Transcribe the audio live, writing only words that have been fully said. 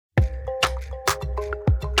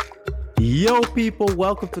Yo people,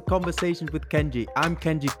 welcome to Conversations with Kenji. I'm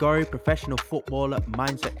Kenji Gori, professional footballer,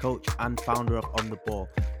 mindset coach and founder of On The Ball.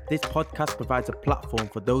 This podcast provides a platform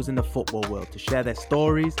for those in the football world to share their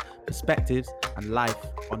stories, perspectives and life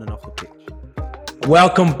on and off the pitch.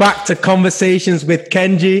 Welcome back to Conversations with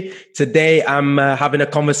Kenji. Today I'm having a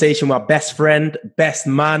conversation with my best friend, best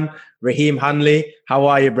man, Raheem Hanley. How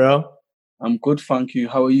are you, bro? I'm good, thank you.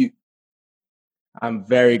 How are you? I'm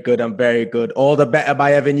very good. All the better by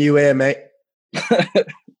having you here, mate.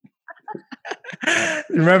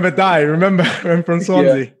 Remember from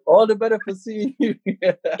Swansea? Yeah, all the better for seeing you.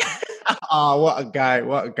 Oh, what a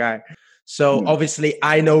guy. So obviously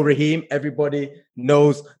I know Raheem. Everybody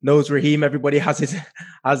knows Raheem. Everybody has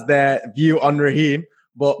their view on Raheem.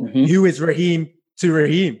 But who is Raheem to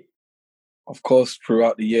Raheem? Of course,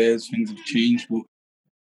 throughout the years, things have changed. But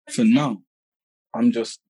for now, I'm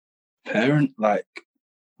just parent. Like,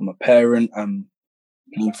 I'm a parent. I'm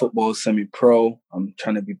playing football semi-pro. I'm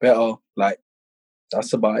trying to be better. Like,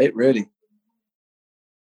 that's about it, really.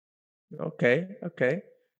 Okay.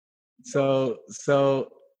 So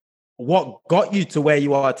what got you to where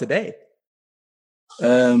you are today?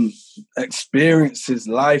 Experiences,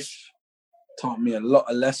 life taught me a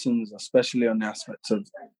lot of lessons, especially on the aspect of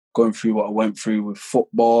going through what I went through with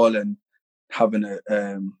football and having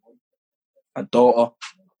a daughter.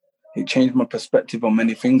 It changed my perspective on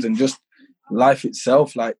many things, and just life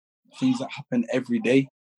itself, like things that happen every day.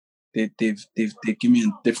 They've given me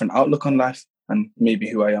a different outlook on life and maybe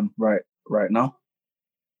who I am right now.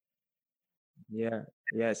 Yeah,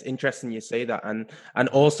 it's interesting you say that, and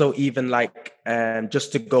also even like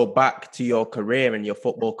just to go back to your career and your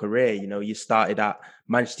football career, you know, you started at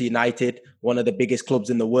Manchester United, one of the biggest clubs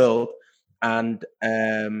in the world, and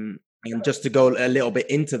just to go a little bit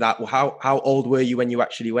into that, how old were you when you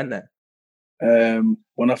actually went there?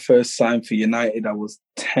 When I first signed for United, I was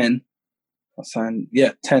 10. 10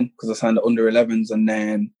 because I signed the under 11s, and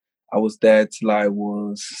then I was there till I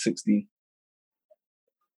was 16.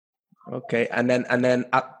 Okay, and then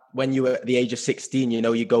when you were at the age of 16, you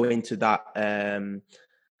know, you go into that,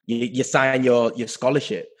 you sign your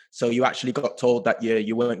scholarship. So you actually got told that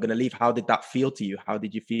you weren't going to leave. How did that feel to you? How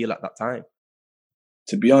did you feel at that time?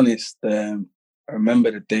 To be honest, I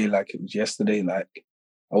remember the day like it was yesterday. Like,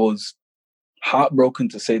 I was heartbroken,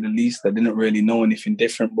 to say the least. I didn't really know anything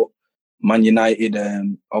different, but Man United,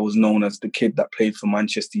 I was known as the kid that played for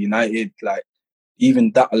Manchester United. Like,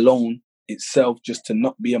 even that alone itself, just to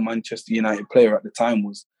not be a Manchester United player at the time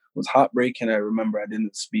was heartbreaking. I remember I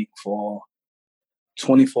didn't speak for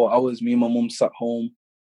 24 hours. Me and my mum sat home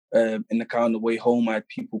in the car on the way home. I had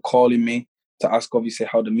people calling me to ask, obviously,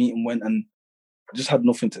 how the meeting went, and I just had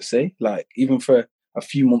nothing to say. Like, even for a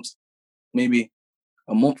few months, maybe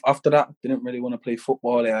a month after that, didn't really want to play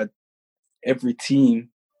football. I had every team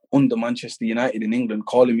under Manchester United in England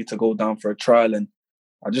calling me to go down for a trial, and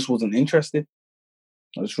I just wasn't interested.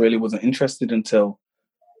 I just really wasn't interested until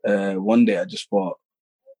one day I just thought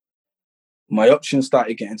my options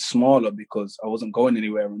started getting smaller because I wasn't going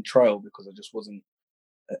anywhere on trial because I just wasn't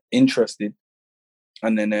interested.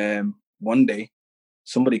 And then one day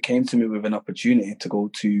somebody came to me with an opportunity to go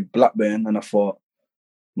to Blackburn, and I thought,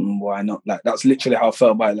 why not? Like, that's literally how I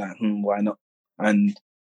felt about it. Like, why not? And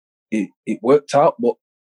it worked out. But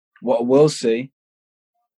what I will say,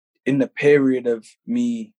 in the period of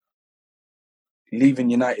me leaving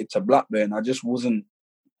United to Blackburn, I just wasn't,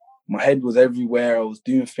 my head was everywhere. I was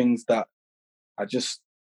doing things that I just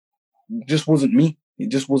wasn't me.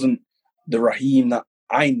 It just wasn't the Raheem that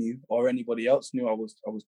I knew or anybody else knew.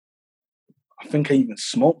 I think I even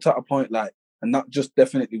smoked at a point, like, and that just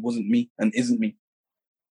definitely wasn't me and isn't me.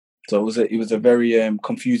 So it was a very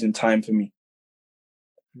confusing time for me.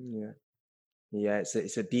 Yeah,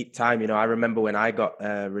 it's a deep time. You know, I remember when I got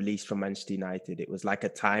released from Manchester United, it was like a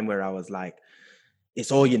time where I was like,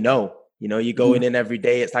 it's all you know. You know, you're going in every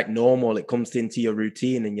day. It's like normal. It comes into your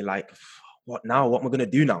routine and you're like, what now? What am I going to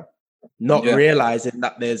do now? Not realizing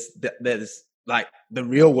that there's like the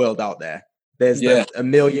real world out there. There's a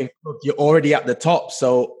million clubs. You're already at the top.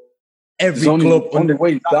 So every club only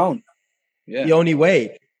way down. Yeah. The only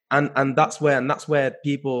way. And that's where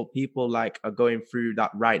people like are going through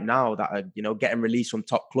that right now, that are, you know, getting released from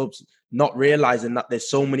top clubs, not realizing that there's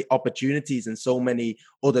so many opportunities and so many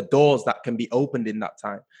other doors that can be opened in that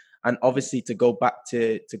time. And obviously to go back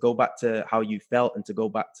to how you felt and to go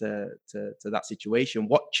back to that situation,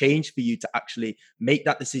 what changed for you to actually make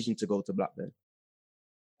that decision to go to Blackburn?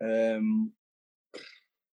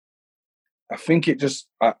 I think it just,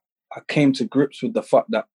 I came to grips with the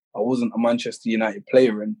fact that I wasn't a Manchester United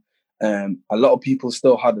player, and a lot of people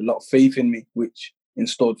still had a lot of faith in me, which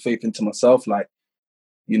installed faith into myself. Like,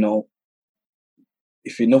 you know,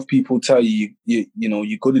 if enough people tell you know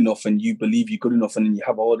you're good enough and you believe you're good enough, and then you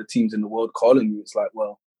have all the teams in the world calling you, it's like,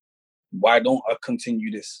 well, why don't I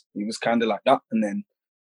continue this? It was kind of like that, and then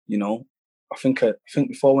you know, I think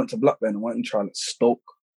before I went to Blackburn, I went and tried at Stoke,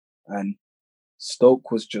 and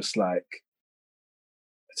Stoke was just like,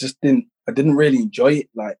 I didn't really enjoy it.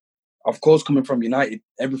 Like, of course, coming from United,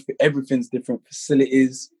 everything's different.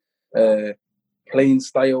 Facilities, playing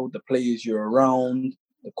style, the players you're around,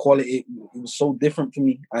 the quality, it was so different for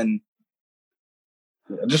me, and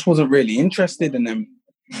I just wasn't really interested. And then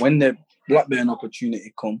when the Blackburn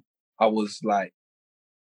opportunity come, I was like,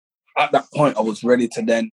 at that point, I was ready to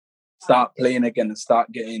then start playing again and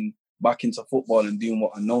start getting back into football and doing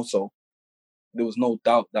what I know. So there was no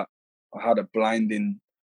doubt that I had a blinding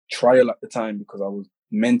trial at the time because I was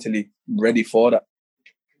mentally ready for that.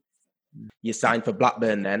 You signed for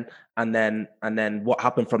Blackburn then, and then what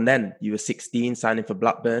happened from then? You were 16 signing for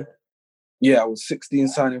Blackburn? Yeah, I was 16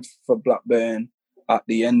 signing for Blackburn at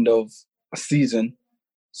the end of a season.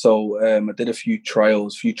 So I did a few trial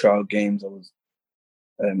games. I was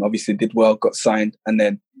obviously did well, got signed, and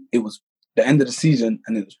then it was the end of the season,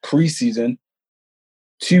 and it was pre-season.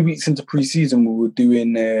 2 weeks into pre-season, we were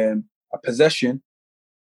doing a possession.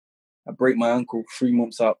 I break my ankle 3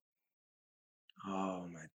 months out. Oh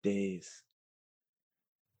my days!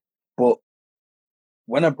 But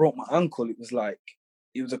when I broke my ankle, it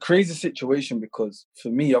was a crazy situation because for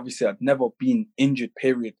me, obviously, I'd never been injured.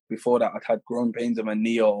 Period. Before that, I'd had growing pains in my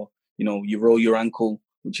knee, or you roll your ankle,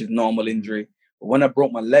 which is normal injury. But when I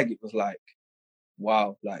broke my leg, it was like,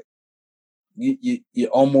 wow, like you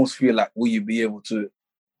almost feel like, will you be able to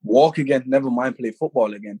walk again? Never mind play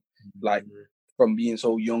football again. Mm-hmm. Like from being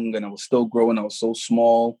so young and I was still growing, I was so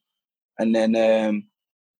small. And then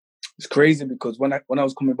it's crazy because when I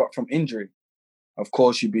was coming back from injury, of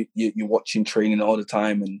course you're watching training all the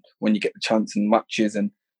time, and when you get the chance in matches,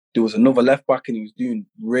 and there was another left back and he was doing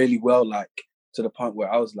really well, like to the point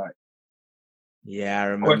where I was like, yeah, I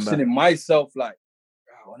remember questioning myself, like,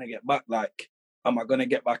 I want to get back, like, am I gonna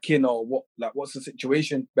get back in, or what? Like, what's the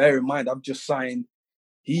situation? Bear in mind, I've just signed.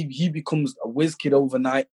 He becomes a whiz kid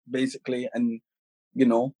overnight, basically, and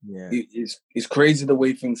it's crazy the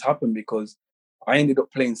way things happen because I ended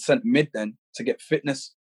up playing centre mid then to get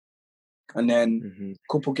fitness, and then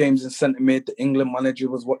a couple games in centre mid. The England manager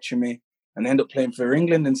was watching me, and I ended up playing for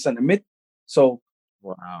England in centre mid. So,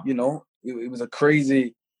 wow, it was a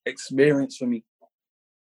crazy experience for me.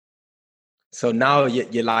 So now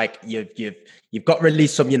you're like you've got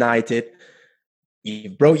released from United, you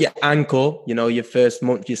broke your ankle, your first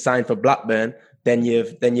month you signed for Blackburn, then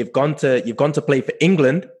you've gone to play for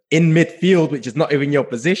England in midfield, which is not even your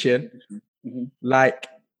position. Mm-hmm. Like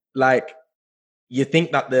you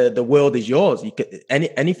think that the world is yours.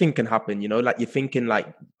 Anything can happen, like you're thinking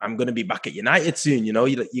like, I'm going to be back at United soon,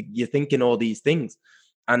 you're thinking all these things.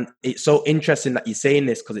 And it's so interesting that you're saying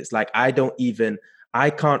this because it's like, I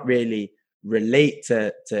can't really relate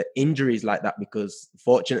to injuries like that because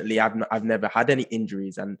fortunately I've never had any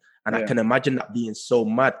injuries, and I can imagine that being so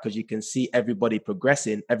mad because you can see everybody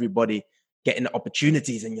progressing, everybody getting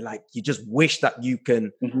opportunities, and you just wish that you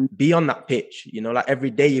can be on that pitch, like every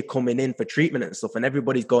day you're coming in for treatment and stuff and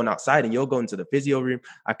everybody's going outside and you're going to the physio room.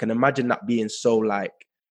 I can imagine that being so like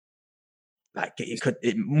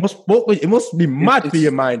it must be mad for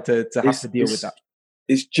your mind to have to deal with that.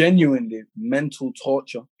 It's genuinely mental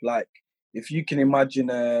torture. Like, if you can imagine,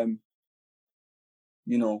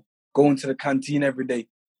 going to the canteen every day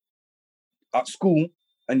at school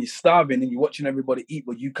and you're starving and you're watching everybody eat,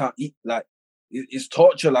 but you can't eat. Like, it's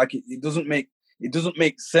torture. Like, it doesn't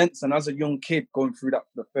make sense. And as a young kid going through that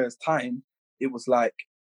for the first time, it was like,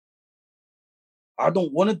 I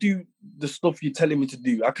don't want to do the stuff you're telling me to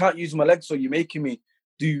do. I can't use my legs, so you're making me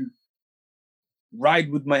ride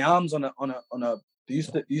with my arms on a.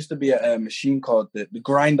 There used to be a machine called the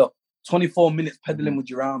grinder. 24 minutes pedaling with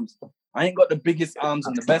your arms. I ain't got the biggest arms,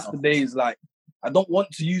 and the best of days, like, I don't want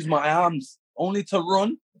to use my arms, only to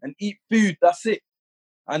run and eat food. That's it.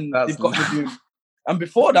 And they've got me doing. And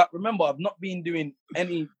before that, remember, I've not been doing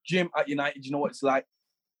any gym at United. You know what it's like.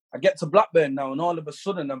 I get to Blackburn now, and all of a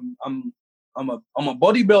sudden, I'm a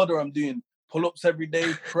bodybuilder. I'm doing pull-ups every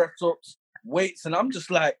day, press-ups, weights, and I'm just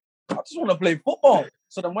like, I just want to play football.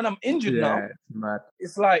 So then when I'm injured now,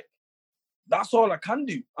 it's like, that's all I can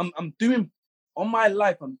do. I'm doing, on my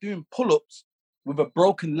life, I'm doing pull-ups with a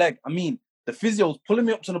broken leg. I mean, the physio's pulling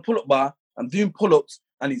me up to the pull-up bar. I'm doing pull-ups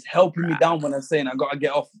and he's helping me down when I'm saying I got to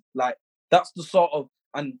get off. Like, that's the sort of,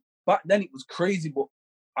 and back then it was crazy, but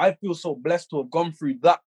I feel so blessed to have gone through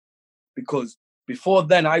that because before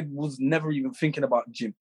then I was never even thinking about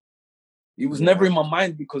gym. It was never in my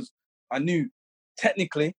mind because I knew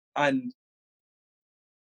technically, and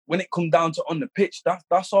when it come down to on the pitch,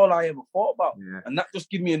 that's all I ever thought about. Yeah. And that just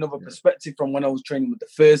gave me another perspective from when I was training with the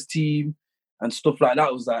first team and stuff like that.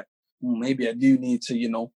 I was like, maybe I do need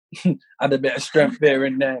to, add a bit of strength there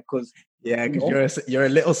and there. Because you're a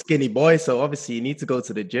little skinny boy, so obviously you need to go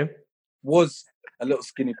to the gym. Was a little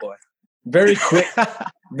skinny boy. Very quick.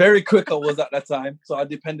 Very quick I was at that time. So I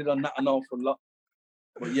depended on that an awful lot.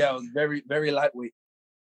 But yeah, I was very, very lightweight.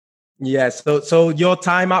 Yeah, so your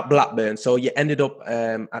time at Blackburn, so you ended up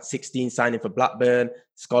at 16 signing for Blackburn,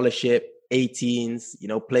 scholarship, 18s,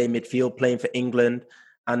 playing midfield, playing for England.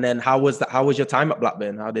 And then how was your time at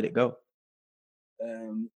Blackburn? How did it go?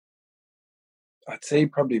 I'd say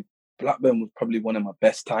probably Blackburn was probably one of my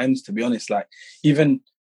best times, to be honest. Like, even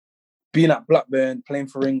being at Blackburn, playing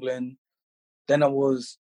for England, then I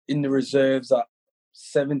was in the reserves at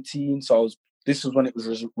 17. So this was when it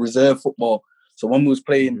was reserve football. So when we was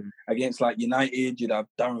playing against like United, you'd have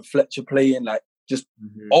Darren Fletcher playing, like just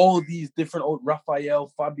all these different old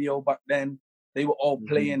Raphael, Fabio back then, they were all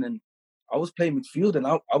playing, and I was playing midfield, and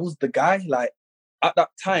I was the guy. Like at that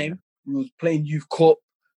time, we was playing Youth Cup.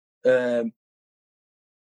 I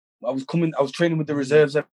was training with the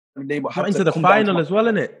reserves every day, but got into the final as well,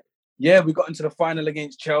 innit? Yeah, we got into the final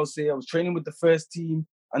against Chelsea. I was training with the first team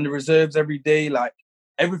and the reserves every day. Like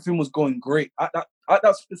everything was going great at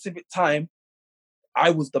that specific time. I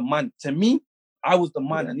was the man. To me, I was the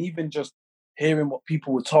man. And even just hearing what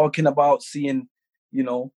people were talking about, seeing,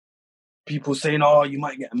 people saying, oh, you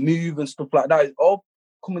might get a move and stuff like that, it's all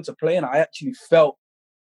come into play. And I actually felt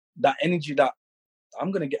that energy that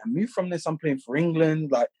I'm going to get a move from this. I'm playing for England.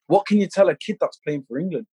 Like, what can you tell a kid that's playing for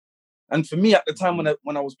England? And for me, at the time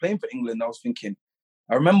when I was playing for England, I was thinking,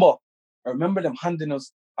 I remember them handing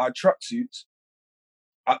us our tracksuits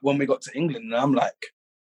when we got to England. And I'm like,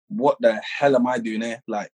 what the hell am I doing here?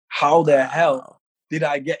 Like, how the hell did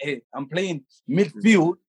I get here? I'm playing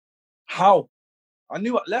midfield. How? I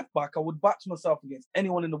knew at left back, I would back myself against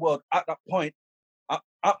anyone in the world at that point.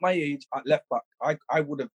 At my age, at left back, I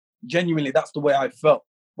would have genuinely, that's the way I felt.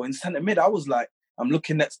 But in centre mid, I was like, I'm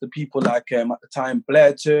looking next to people like at the time,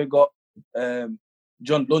 Blair Turgott,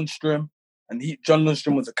 John Lundstrom, and John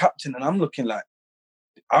Lundstrom was a captain, and I'm looking like,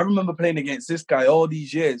 I remember playing against this guy all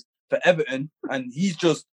these years for Everton, and he's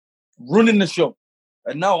just running the show.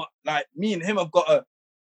 And now, like, me and him have got to,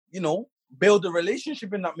 build a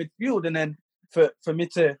relationship in that midfield. And then for me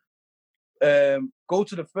to go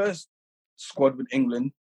to the first squad with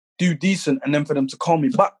England, do decent, and then for them to call me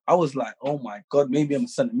back, I was like, oh my God, maybe I'm a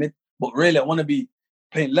centre mid. But really, I want to be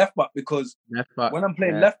playing left back, because when I'm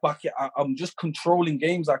playing left back, I'm just controlling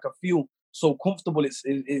games. Like, I feel so comfortable.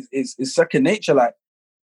 It's second nature. Like,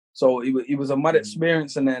 so it was a mad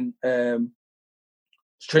experience. And then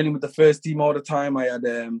training with the first team all the time. I had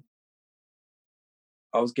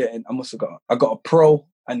I got a pro,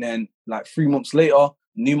 and then like 3 months later,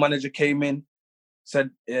 new manager came in,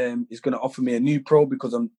 said he's going to offer me a new pro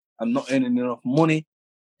because I'm not earning enough money.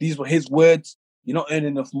 These were his words. You're not earning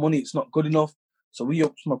enough money. It's not good enough. So we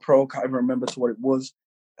upped my pro. Can't even remember to what it was.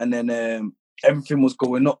 And then everything was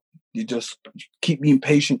going up. You just keep being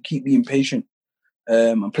patient.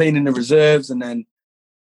 I'm playing in the reserves, and then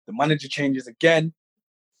the manager changes again.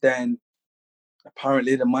 Then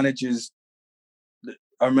apparently the managers,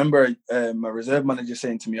 I remember my reserve manager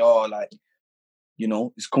saying to me, oh, like,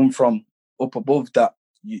 it's come from up above that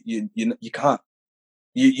you can't,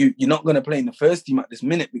 you're not going to play in the first team at this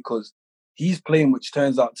minute, because he's playing, which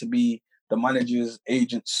turns out to be the manager's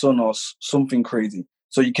agent's son or something crazy.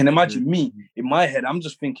 So you can imagine me, in my head, I'm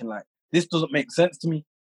just thinking like, this doesn't make sense to me.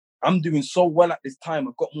 I'm doing so well at this time.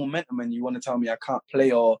 I've got momentum, and you want to tell me I can't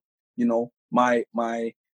play, or,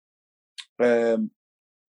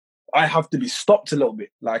 I have to be stopped a little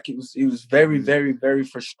bit. Like, it was very, very, very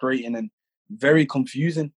frustrating and very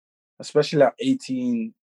confusing, especially at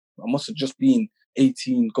 18. I must have just been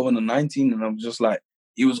 18 going on 19, and I was just like,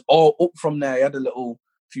 it was all up from there. I had a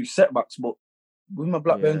few setbacks, but with my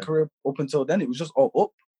Blackburn career up until then, it was just all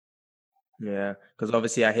up. Yeah, because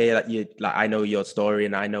obviously I hear that I know your story,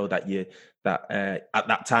 and I know that at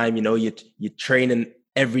that time, you're training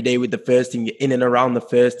every day with the first team. You're in and around the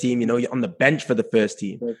first team. You're on the bench for the first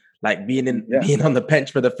team. Like being on the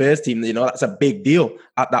bench for the first team, that's a big deal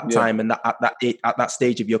at that time, and at that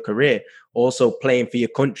stage of your career. Also playing for your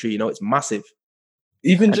country, it's massive.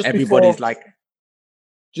 Even and just everybody's before,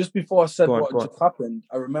 just before I said what just happened,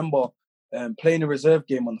 I remember playing a reserve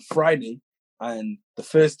game on Friday, and the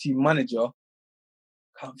first team manager,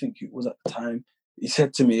 I can't think who it was at the time, he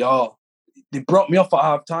said to me, oh, they brought me off at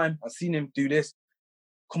half time. I seen him do this,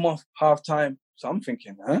 come off half time. So I'm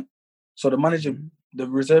thinking, huh? So the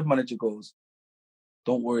reserve manager goes,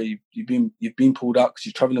 don't worry, you've been pulled out because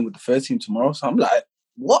you're traveling with the first team tomorrow. So I'm like,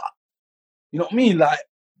 what? You know what I mean? Like,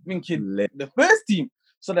 thinking the first team.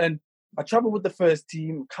 So then I traveled with the first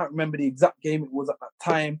team. Can't remember the exact game it was at that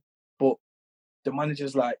time, but the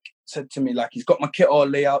manager's like said to me, like, he's got my kit all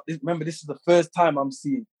laid out. Remember, this is the first time I'm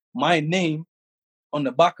seeing my name on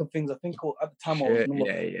the back of things. I think at the time I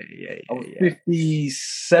was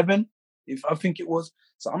 57, if I think it was.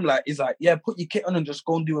 So I'm like, he's like, yeah, put your kit on and just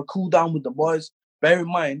go and do a cool down with the boys. Bear in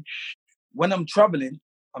mind, when I'm traveling,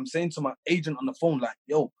 I'm saying to my agent on the phone, like,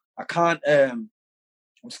 yo, I can't, I'm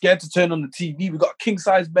scared to turn on the TV. We got a king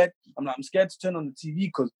size bed. I'm like, I'm scared to turn on the TV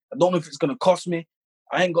because I don't know if it's going to cost me.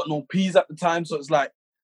 I ain't got no P's at the time. So it's like,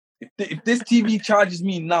 if this TV charges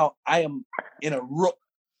me now, I am in a rut.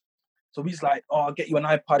 So he's like, oh, I'll get you an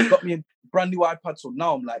iPad. Got me a brand new iPad. So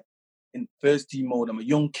now I'm like in first team mode. I'm a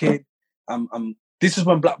young kid. This is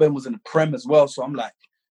when Blackburn was in the Prem as well. So I'm like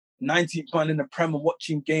 19th man in the Prem and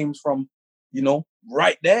watching games from, you know,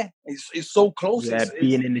 right there. It's so close. Yeah,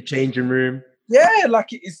 being in the changing room. Yeah, like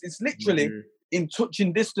it's literally in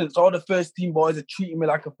touching distance. All the first team boys are treating me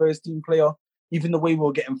like a first team player. Even the way we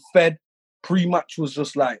were getting fed pre-match was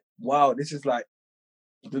just like, wow, this is like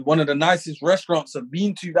one of the nicest restaurants I've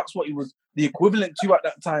been to. That's what it was the equivalent to at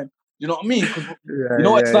that time. You know what I mean? Because you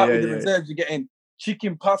know what it's like with the reserves, you're getting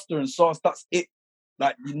chicken, pasta, and sauce. That's it.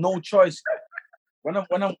 Like, no choice. When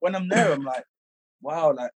I'm there, I'm like,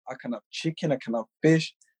 wow, like I can have chicken, I can have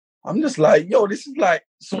fish. I'm just like, yo, this is like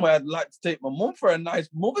somewhere I'd like to take my mum for a nice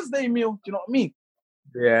Mother's Day meal. Do you know what I mean?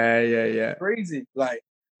 Yeah. Crazy. Like,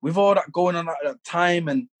 with all that going on at that time,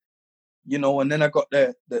 and you know, and then I got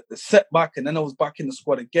the setback, and then I was back in the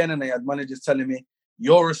squad again, and I had managers telling me,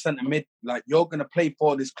 you're a centre mid, like you're gonna play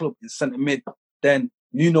for this club in centre mid. Then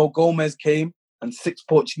Nuno Gomez came, and 6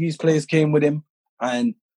 Portuguese players came with him,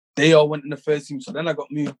 and they all went in the first team. So then I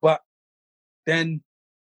got moved back. Then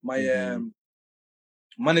my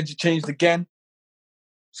manager changed again,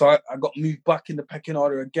 so I got moved back in the pecking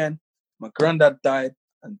order again. My granddad died,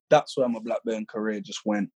 and that's where my Blackburn career just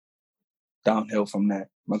went downhill from there.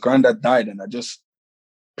 My granddad died, and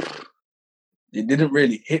it didn't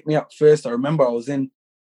really hit me at first. I remember I was in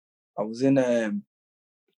the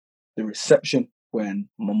reception when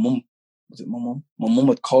my mum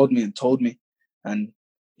had called me and told me, and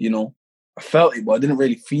you know, I felt it, but I didn't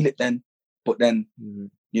really feel it then. But then,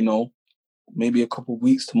 you know, maybe a couple of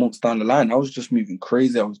weeks to months down the line, I was just moving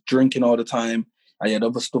crazy. I was drinking all the time. I had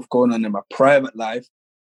other stuff going on in my private life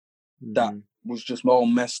that was just all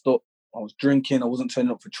messed up. I was drinking. I wasn't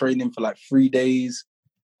turning up for training for like 3 days.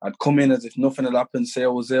 I'd come in as if nothing had happened, say I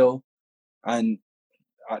was ill. And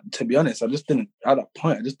to be honest, at that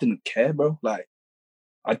point, I just didn't care, bro. Like,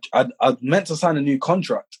 I'd meant to sign a new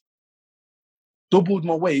contract, doubled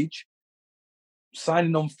my wage,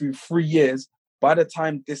 signing on through 3 years. By the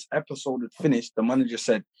time this episode had finished, the manager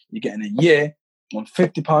said, you're getting a year on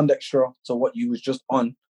 £50 extra to what you was just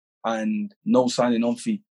on and no signing on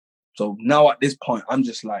fee. So now at this point, I'm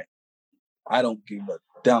just like, I don't give a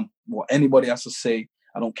damn what anybody has to say.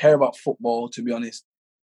 I don't care about football, to be honest,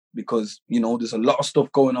 because, you know, there's a lot of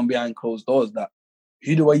stuff going on behind closed doors that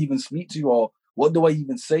who do I even speak to or what do I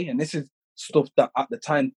even say? And this is stuff that at the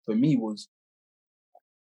time for me was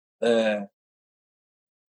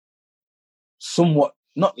somewhat,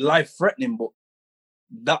 not life-threatening, but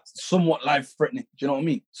that's somewhat life-threatening. Do you know what I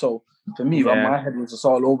mean? So for me, my head was just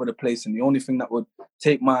all over the place, and the only thing that would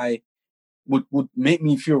would make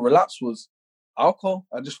me feel relaxed was alcohol.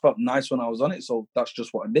 I just felt nice when I was on it, so that's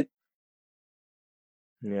just what I did.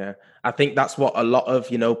 Yeah, I think that's what a lot of,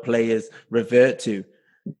 you know, players revert to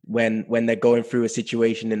when they're going through a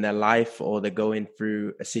situation in their life or they're going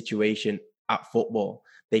through a situation at football.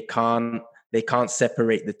 They can't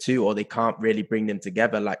separate the two, or they can't really bring them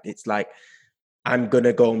together. Like, it's like, I'm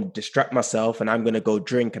gonna go and distract myself, and I'm gonna go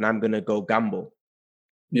drink, and I'm gonna go gamble.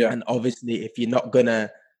 Yeah. And obviously, if you're not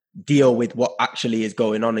gonna deal with what actually is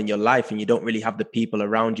going on in your life, and you don't really have the people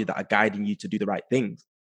around you that are guiding you to do the right things,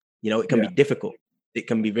 you know, it can be difficult. It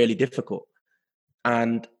can be really difficult.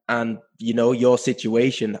 And you know, your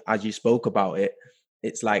situation, as you spoke about it,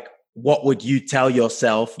 it's like, what would you tell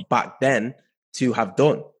yourself back then to have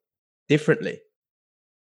done differently?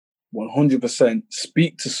 100%.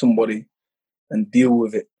 Speak to somebody and deal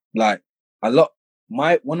with it. Like,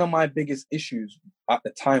 one of my biggest issues at the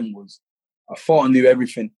time was I thought I knew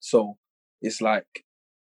everything. So it's like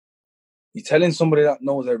you're telling somebody that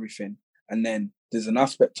knows everything, and then there's an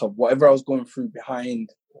aspect of whatever I was going through behind,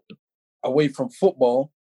 away from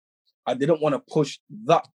football. I didn't want to push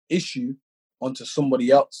that issue onto somebody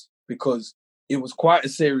else because it was quite a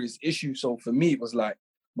serious issue. So for me, it was like,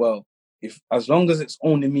 well, as long as it's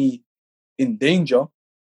only me in danger,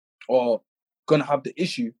 or gonna have the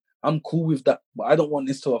issue, I'm cool with that. But I don't want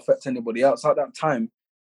this to affect anybody else. At that time,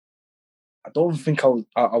 I don't think I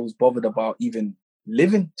was bothered about even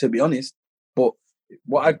living, to be honest. But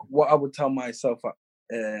what I would tell myself at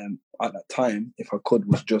that time, if I could,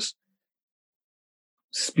 was just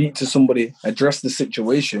speak to somebody, address the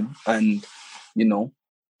situation, and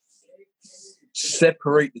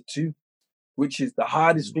separate the two, which is the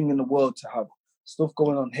hardest thing in the world, to have stuff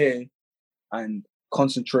going on here and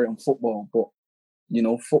concentrate on football. But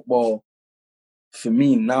football for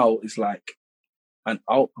me now is like I'm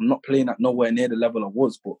not playing at nowhere near the level I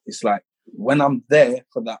was, but it's like when I'm there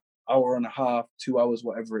for that hour and a half, 2 hours,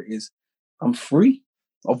 whatever it is, I'm free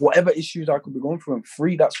of whatever issues I could be going through. I'm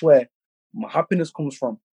free. That's where my happiness comes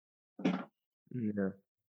from.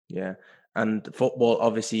 Yeah. And football,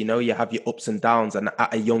 obviously, you have your ups and downs, and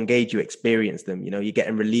at a young age, you experience them. You're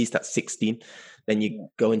getting released at 16, then you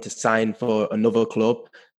go into sign for another club.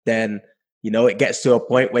 Then, it gets to a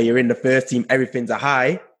point where you're in the first team, everything's a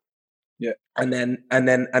high. Yeah. And then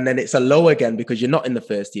it's a low again because you're not in the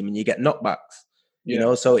first team and you get knockbacks.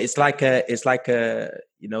 So it's like a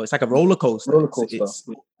roller coaster. It's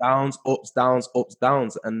downs, ups,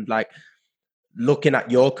 downs. And like looking at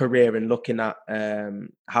your career and looking at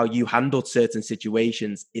how you handled certain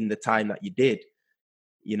situations in the time that you did,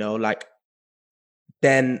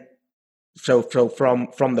 then so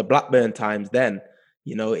from the Blackburn times, then,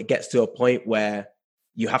 it gets to a point where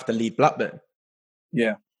you have to leave Blackburn.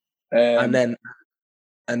 Yeah. And then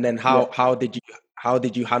how did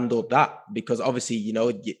you handle that? Because obviously,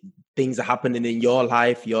 things are happening in your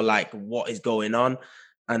life. You're like, what is going on?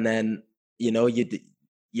 And then,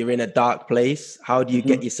 you're in a dark place. How do you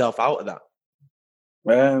get yourself out of that?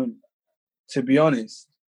 To be honest,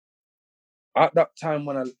 at that time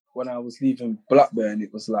when I was leaving Blackburn,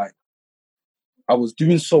 it was like I was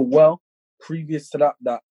doing so well previous to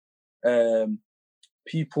that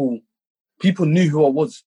people knew who I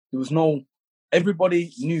was. There was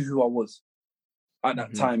everybody knew who I was at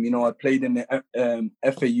that time. I played in the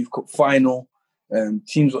FA Youth Cup final.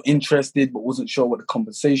 Teams were interested, but wasn't sure what the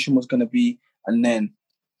compensation was going to be. And then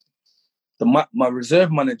my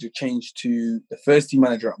reserve manager changed to the first team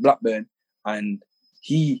manager at Blackburn, and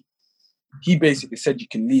he basically said you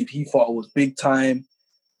can leave. He thought I was big time,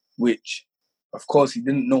 which, of course, he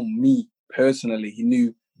didn't know me personally. He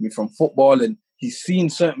knew me from football, and he's seen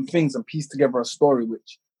certain things and pieced together a story,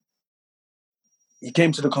 which he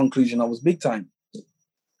came to the conclusion I was big time.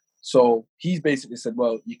 So he basically said,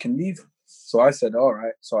 well, you can leave. So I said, all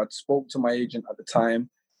right. So I spoke to my agent at the time,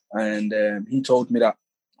 and he told me that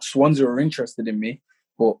Swansea were interested in me,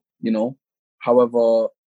 but, however,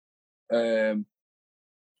 they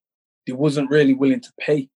wasn't really willing to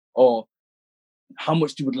pay, or how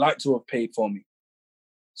much they would like to have paid for me.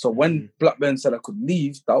 So when Blackburn said I could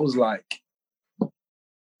leave, that was like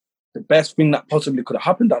the best thing that possibly could have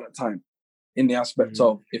happened at that time, in the aspect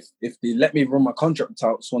of if they let me run my contract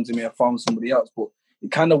out, Swansea may have found somebody else. But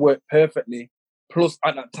it kind of worked perfectly. Plus,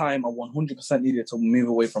 at that time, I 100% needed to move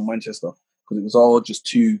away from Manchester because it was all just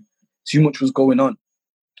too much was going on.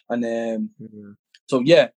 And so,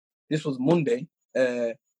 yeah, this was Monday.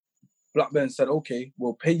 Blackburn said, okay,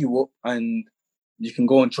 we'll pay you up and you can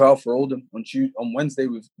go on trial for Oldham on Wednesday.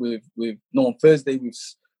 On Thursday, we've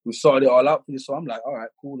sorted it all out for you. So I'm like, all right,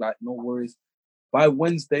 cool, like, no worries. By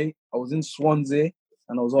Wednesday, I was in Swansea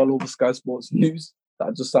and I was all over Sky Sports News that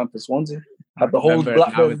I just signed for Swansea. Had the whole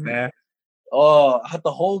Blackburn. I was there. Oh, I had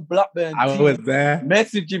the whole Blackburn team was there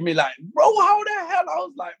messaging me like, bro, how the hell? I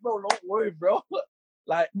was like, bro, don't worry, bro.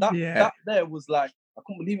 Like that there was like, I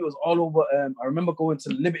couldn't believe it was all over. I remember going to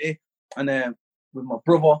Liberty and with my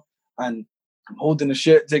brother and I'm holding the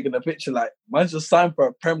shirt, taking a picture. Like, man's just signed for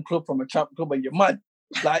a Prem club from a champ club, and you're mad.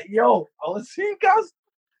 Like, yo, I was seeing guys.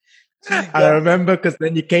 I remember because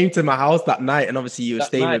then you came to my house that night, and obviously you were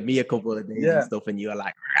staying with me a couple of days and stuff, and you were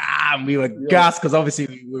like, and we were gassed because obviously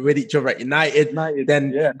we were with each other at United.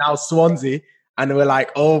 Then now Swansea, and we're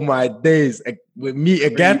like, oh my days, we meet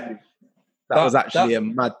again. That was actually a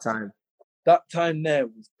mad time. That time there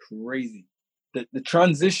was crazy. The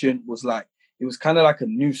transition was like, it was kind of like a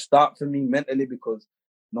new start for me mentally, because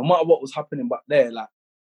no matter what was happening back there, like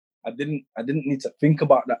I didn't need to think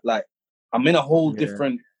about that. Like, I'm in a whole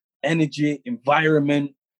different energy,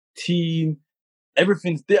 environment, team,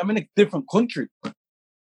 everything's I'm in a different country.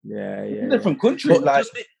 Different country. But like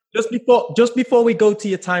just before we go to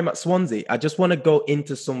your time at Swansea, I just want to go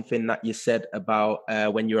into something that you said about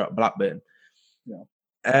when you were at Blackburn.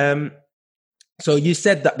 Yeah. So you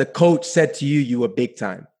said that the coach said to you were big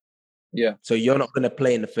time. Yeah. So you're not going to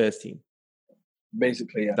play in the first team.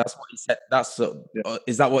 Basically, yeah. That's what he said.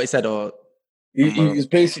 Is that what he said, or? He was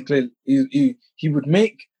basically he would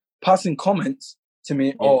make passing comments to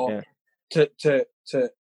me or to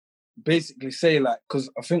basically say like, because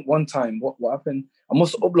I think one time what happened, I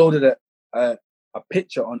must have uploaded a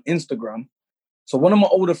picture on Instagram. So one of my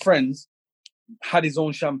older friends had his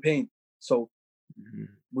own champagne. So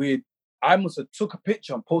I must have took a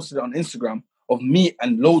picture and posted it on Instagram of me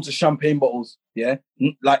and loads of champagne bottles,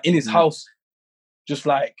 like in his house, just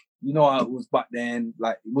like, you know how it was back then.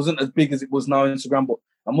 Like, it wasn't as big as it was now on Instagram, but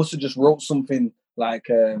I must have just wrote something like,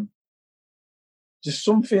 just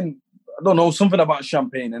something, I don't know, something about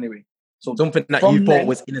champagne anyway. So something that you thought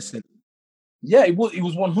was innocent. Yeah, it was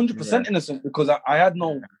 100% innocent, because I had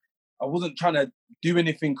no, I wasn't trying to do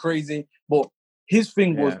anything crazy. But his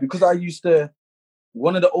thing was, because I used to,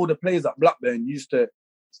 one of the older players at Blackburn used to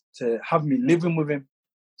have me living with him.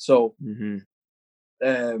 So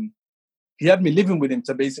he had me living with him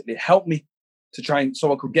to basically help me to try and,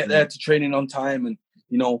 so I could get there to training on time, and,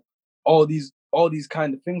 you know, all these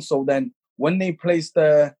kind of things. So then when they placed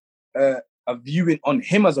a viewing on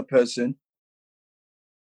him as a person,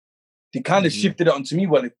 they kind of shifted it onto me.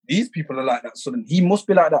 Well, if these people are like that, so then he must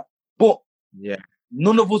be like that. But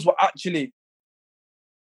none of us were actually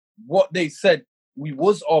what they said we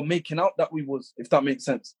was, or making out that we was, if that makes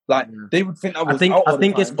sense. Like they would think I was. I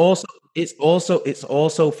think it's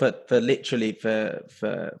also for literally for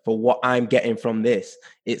what I'm getting from this.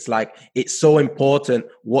 It's like, it's so important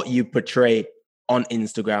what you portray on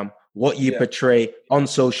Instagram, what you portray on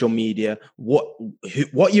social media, what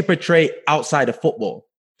you portray outside of football.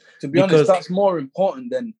 To be honest, that's more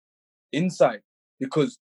important than inside,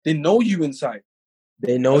 because they know you inside.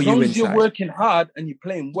 They know you inside. As long as you're working hard and you're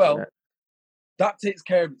playing well, that takes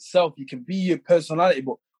care of itself. You can be your personality.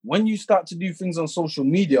 But when you start to do things on social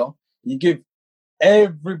media, you give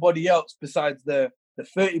everybody else, besides the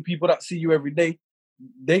 30 people that see you every day,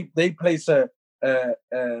 they place a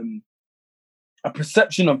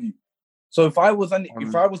perception of you. So if I was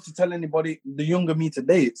to tell anybody, the younger me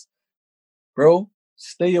today, it's, bro,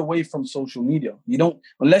 stay away from social media. You don't,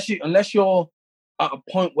 unless you're at a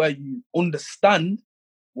point where you understand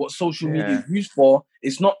what social media is used for.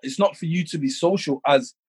 It's not for you to be social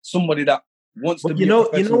as somebody that wants to be. You know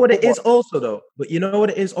what it is also though. But you know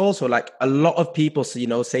what it is also, like, a lot of people, you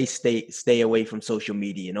know, say stay away from social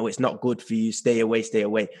media. You know, it's not good for you. Stay away.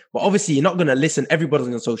 But obviously, you're not going to listen. Everybody's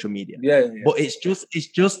on social media. Yeah. But it's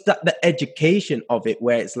just that the education of it,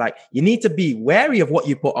 where it's like, you need to be wary of what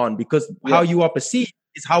you put on, because how you are perceived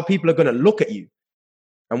is how people are going to look at you.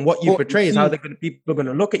 And what you portray is how people are going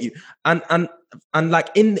to look at you. And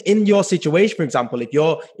like in your situation, for example, if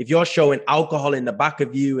you're showing alcohol in the back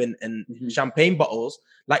of you and champagne bottles,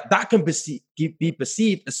 like, that can be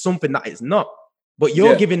perceived as something that it's not. But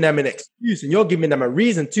you're giving them an excuse, and you're giving them a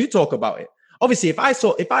reason to talk about it. Obviously, if I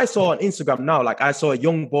saw on Instagram now, like, I saw a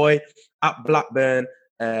young boy at Blackburn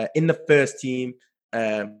in the first team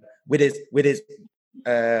with his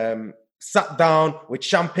sat down with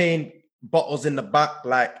champagne bottles in the back,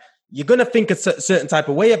 like, you're gonna think a certain type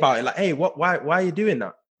of way about it. Like, hey, why are you doing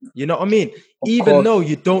that? You know what I mean? Even though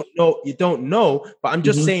you don't know, but I'm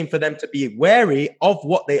just saying for them to be wary of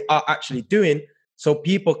what they are actually doing, so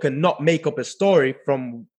people cannot make up a story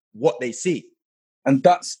from what they see. And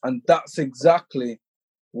that's exactly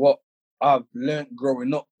what I've learned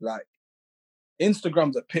growing up. Like,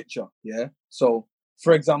 Instagram's a picture, yeah. So,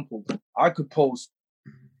 for example, I could post,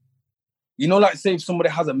 you know, like, say if somebody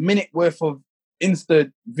has a minute worth of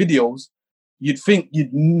Insta videos, you'd think you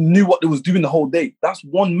knew what they was doing the whole day. That's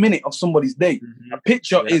 1 minute of somebody's day. A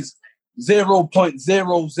picture is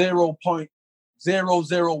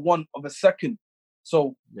 0.000.001 of a second.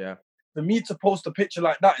 So for me to post a picture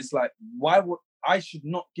like that, it's like, why would I should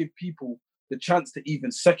not give people the chance to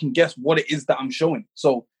even second guess what it is that I'm showing.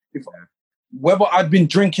 So if whether I'd been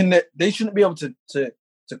drinking, they shouldn't be able to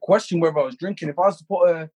question whether I was drinking. If I was to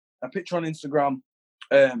put a picture on Instagram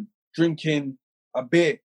drinking a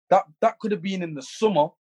beer, that could have been in the summer,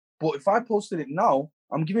 but if I posted it now,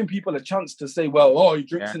 I'm giving people a chance to say, well, he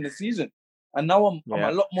drinks in the season. And now I'm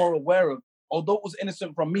a lot more aware of, although it was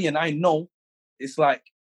innocent from me and I know, it's like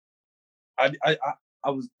I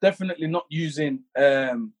was definitely not using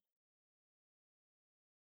I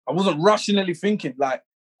wasn't rationally thinking. Like,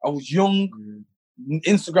 I was young,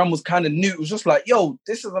 Instagram was kind of new. It was just like, yo,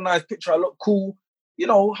 this is a nice picture, I look cool. You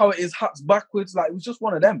know how it is, hats backwards. Like, it was just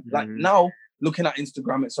one of them. Like, now looking at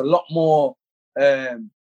Instagram, it's a lot more. The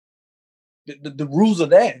rules are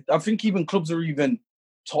there. I think even clubs are even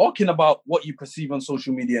talking about what you perceive on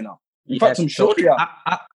social media now. In fact, I'm sure they are.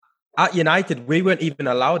 At United, we weren't even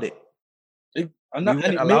allowed it. And we that, and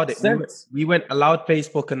weren't it allowed makes it. sense. We weren't allowed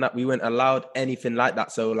Facebook and that. We weren't allowed anything like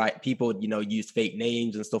that. So like people, use fake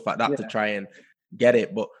names and stuff like that to try and get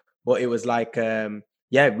it. But it was like,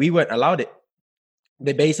 we weren't allowed it.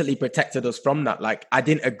 They basically protected us from that. Like I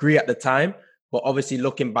didn't agree at the time, but obviously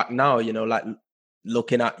looking back now, like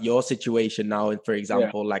looking at your situation now, and for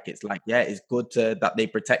example, like it's like, it's good that they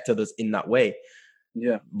protected us in that way.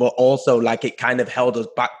 Yeah. But also like it kind of held us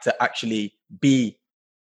back to actually be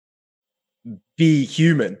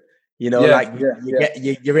human,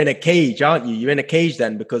 you're in a cage, aren't you? You're in a cage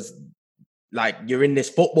then, because like you're in this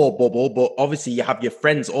football bubble, but obviously you have your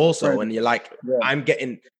friends also. And you're like,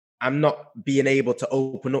 I'm not being able to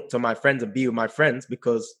open up to my friends and be with my friends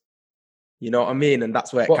because, you know what I mean? And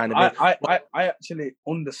that's where it kind of I actually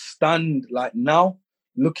understand, like now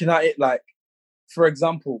looking at it, like for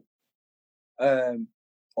example,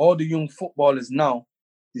 all the young footballers now,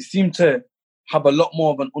 they seem to have a lot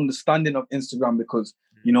more of an understanding of Instagram because,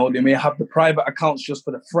 they may have the private accounts just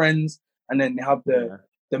for the friends, and then they have the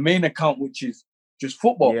main account, which is just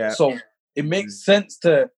football. Yeah. So it makes sense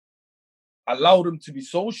to allow them to be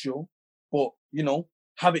social, but,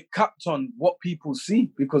 have it capped on what people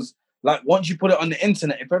see, because like once you put it on the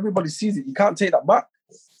internet, if everybody sees it, you can't take that back.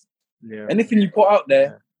 Yeah. Anything you put out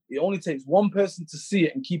there, it only takes one person to see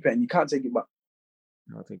it and keep it, and you can't take it back.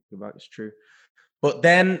 I'll take it back. It's true. But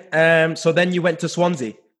then, so then you went to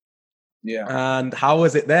Swansea. Yeah. And how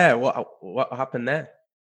was it there? What happened there?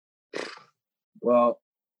 Well,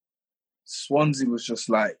 Swansea was just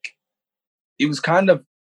like, it was kind of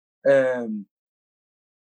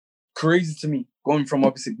crazy to me, going from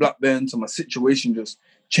obviously Blackburn to my situation, just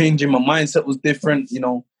changing. My mindset was different.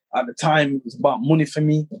 At the time it was about money for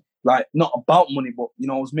me. Like not about money, but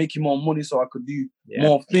I was making more money so I could do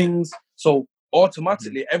more things. So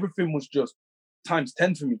automatically everything was just times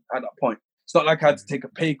 10 for me at that point. It's not like I had to take a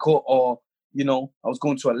pay cut or, I was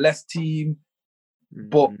going to a less team.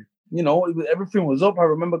 But, everything was up. I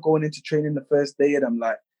remember going into training the first day and I'm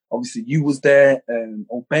like, obviously you was there,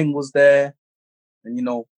 Obeng was there. And,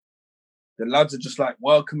 the lads are just like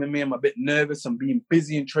welcoming me. I'm a bit nervous. I'm being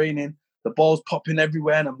busy in training. The ball's popping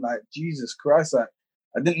everywhere. And I'm like, Jesus Christ,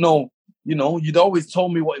 I didn't know, you'd always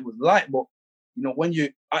told me what it was like. But, when you're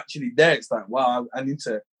actually there, it's like, wow, I need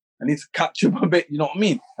to catch up a bit. You know what I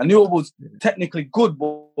mean? I knew it was technically good,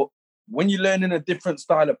 but when you're learning a different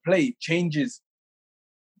style of play, it changes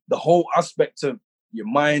the whole aspect of your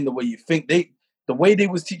mind, the way you think. The way they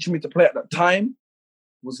was teaching me to play at that time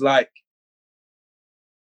was like,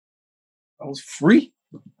 I was free.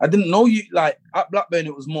 I didn't know you, like at Blackburn,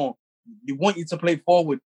 it was more, they want you to play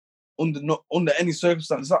forward under any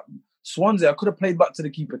circumstance. Like Swansea, I could have played back to the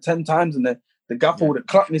keeper 10 times and the gaffer would have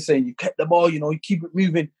clapped me saying, you kept the ball, you keep it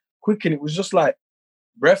moving quick. And it was just like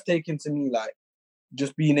breathtaking to me, like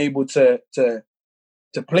just being able to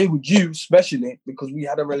play with you, especially because we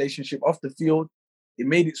had a relationship off the field. It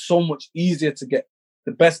made it so much easier to get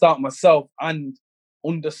the best out of myself and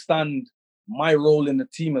understand my role in the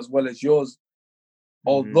team as well as yours.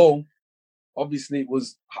 Although, obviously,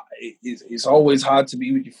 it's always hard to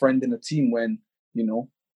be with your friend in a team when,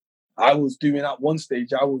 I was doing at one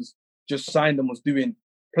stage, I was just signed and was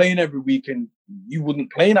playing every week and you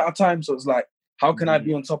wouldn't play at a time. So it's like, how can I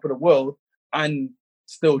be on top of the world and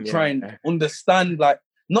still try and understand, like,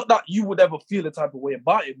 not that you would ever feel the type of way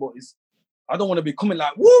about it, but I don't want to be coming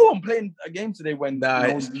like, whoa, I'm playing a game today when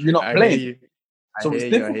you're not playing. So it's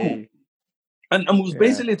difficult. And we was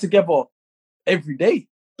basically together every day.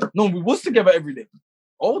 No, we was together every day.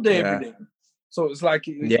 All day, every day. So it's like...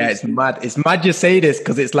 It's mad. It's mad you say this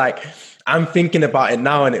because it's like, I'm thinking about it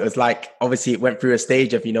now and it was like, obviously it went through a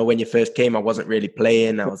stage of, when you first came, I wasn't really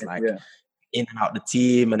playing. I was like in and out the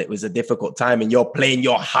team and it was a difficult time and you're playing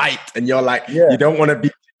your height and you're like, you don't want to be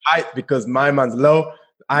height because my man's low,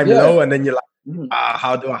 I'm low. And then you're like,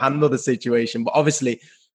 how do I handle the situation? But obviously...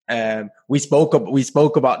 we spoke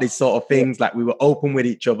about these sort of things, like we were open with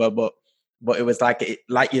each other, but it was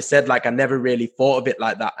like you said, like I never really thought of it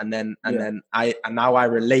like that. And then now I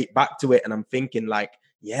relate back to it and I'm thinking like,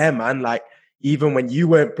 yeah, man, like even when you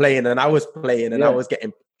weren't playing and I was playing and I was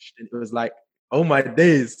getting pushed, it was like, oh my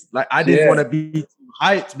days, like I didn't want to be too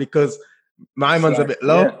hyped because my man's a bit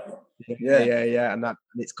low. Yeah. And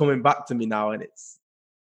it's coming back to me now and it's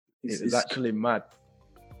actually mad.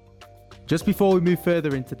 Just before we move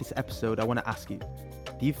further into this episode, I want to ask you,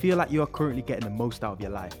 do you feel like you are currently getting the most out of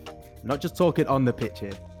your life? I'm not just talking on the pitch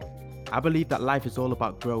here. I believe that life is all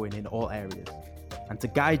about growing in all areas. And to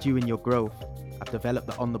guide you in your growth, I've developed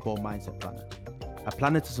the On The Ball Mindset Planner. A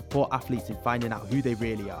planner to support athletes in finding out who they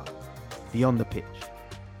really are, beyond the pitch.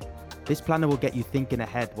 This planner will get you thinking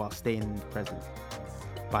ahead while staying in the present.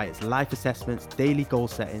 by its life assessments, daily goal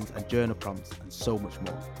settings and journal prompts, and so much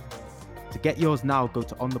more. To get yours now, go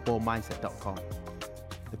to ontheballmindset.com.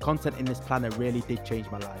 The content in this planner really did change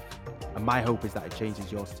my life, and my hope is that it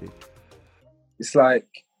changes yours too. It's like,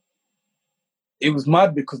 it was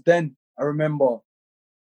mad because then I remember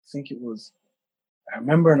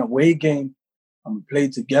an away game and we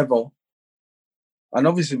played together. And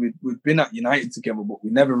obviously we've been at United together, but we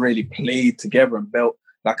never really played together and built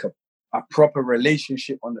like a proper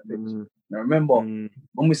relationship on the pitch. And I remember when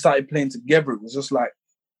we started playing together, it was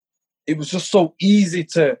just so easy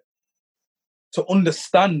to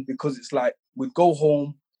understand, because it's like we'd go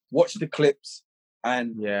home, watch the clips,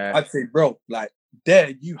 and I'd say, bro, like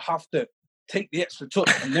there you have to take the extra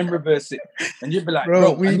touch and then reverse it. And you'd be like,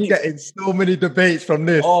 bro, we're getting so many debates from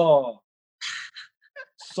this. Oh,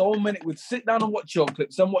 so many. We'd sit down and watch your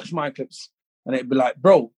clips and watch my clips. And it'd be like,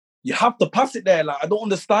 bro, you have to pass it there. Like, I don't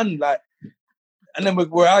understand. Like, and then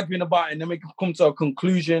we're arguing about it, and then we come to a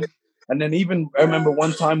conclusion. And then even, I remember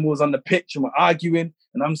one time we was on the pitch and we're arguing,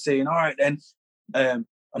 and I'm saying, all right, then,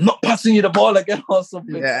 I'm not passing you the ball again or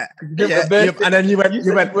something. Yeah. And then you went, you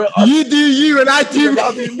do you and I do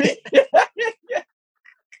me.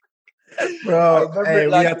 Bro, hey,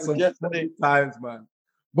 we had some times, man.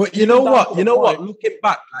 But you know what? Looking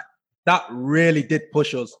back, like, that really did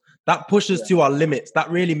push us. That pushed us to our limits. That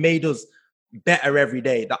really made us better every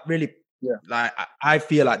day. That really, like, I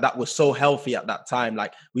feel like that was so healthy at that time.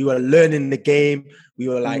 Like, we were learning the game. We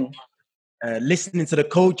were like, listening to the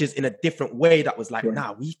coaches in a different way. That was like,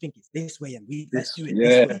 nah, we think it's this way, and let's do it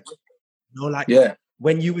this way. You know, like,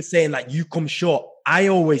 when you were saying like you come short, I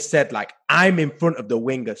always said like I'm in front of the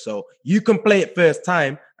winger, so you can play it first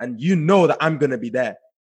time, and you know that I'm gonna be there.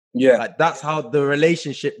 Yeah, like that's how the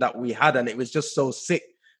relationship that we had, and it was just so sick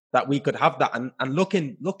that we could have that. And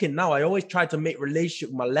looking now, I always try to make relationship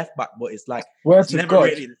with my left back, but it's like it's never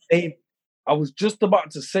really the same. I was just about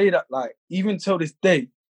to say that, like, even till this day,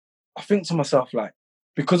 I think to myself, like,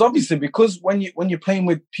 because when you're playing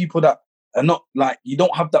with people that are not, like, you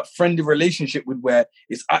don't have that friendly relationship with, where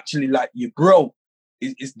it's actually like you bro,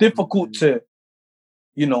 it's difficult to,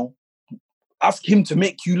 you know, ask him to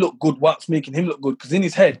make you look good whilst making him look good, because in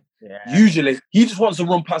his head, usually he just wants to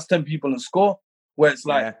run past 10 people and score. Where it's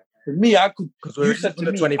like, for me, I could, because you said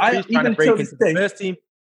to me, 23 trying to break into the first team.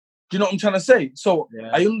 Do you know what I'm trying to say? So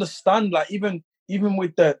I understand, like, even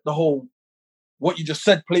with the whole, what you just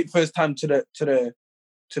said, play it first time to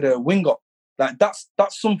the winger. Like, that's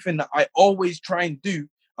something that I always try and do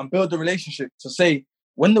and build the relationship, to say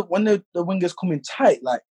when the winger's coming tight,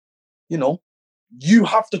 like, you know, you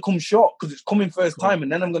have to come short because it's coming first time,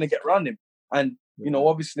 and then I'm going to get around him. And, you know,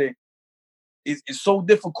 obviously it's so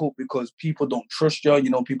difficult because people don't trust you.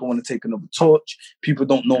 You know, people want to take another touch. People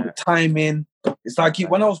don't know the timing. It's like,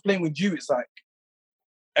 when I was playing with you, it's like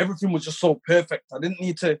everything was just so perfect. I didn't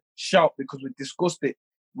need to shout because we discussed it.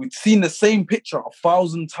 We'd seen the same picture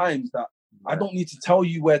 1,000 times, that I don't need to tell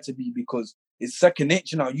you where to be, because it's second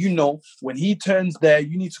nature now. You know, when he turns there,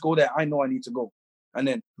 you need to go there. I know I need to go. And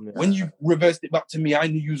then when you reversed it back to me, I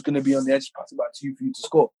knew you was going to be on the edge to pass it back to you for you to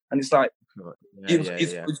score. And it's like,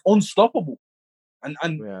 it's unstoppable. And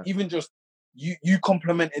even just, you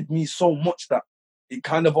complimented me so much that it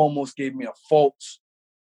kind of almost gave me a false,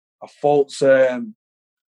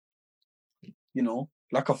 you know,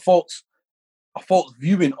 like a false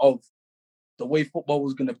viewing of the way football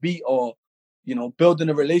was going to be, or, you know, building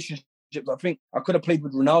a relationship. I think I could have played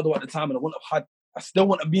with Ronaldo at the time, and I still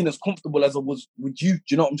wouldn't have been as comfortable as I was with you. Do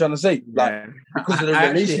you know what I'm trying to say? Like, because of the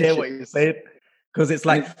relationship. I hear what you're saying. Because it's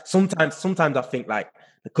like, sometimes I think, like,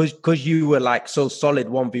 because you were like so solid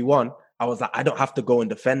 1v1, I was like, I don't have to go and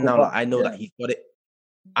defend now. Like, I know that he's got it.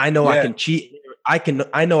 I know I can cheat.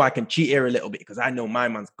 I know I can cheat here a little bit, because I know my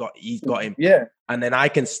man's he's got him. Yeah. And then I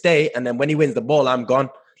can stay, and then when he wins the ball, I'm gone.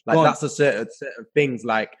 Like, that's a certain things.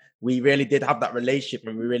 Like, we really did have that relationship,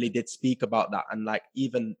 and we really did speak about that. And like,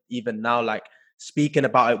 even now, like, speaking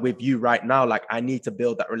about it with you right now, like, I need to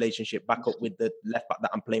build that relationship back up with the left back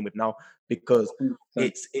that I'm playing with now, because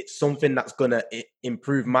it's something that's gonna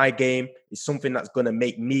improve my game. It's something that's gonna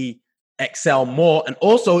make me excel more, and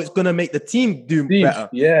also it's gonna make the team do better.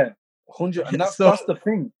 Yeah, 100. And that's the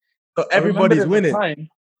thing. So everybody's winning. Time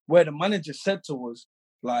where the manager said to us,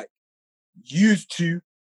 like, "You two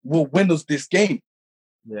will win us this game."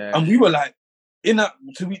 Yeah, and we were like,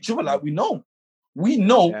 to each other, like, we know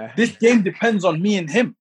this game depends on me and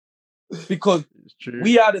him, because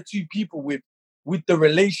we are the two people with the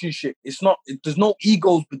relationship. It's not, there's no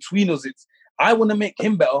egos between us. It's, I want to make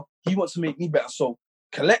him better, he wants to make me better. So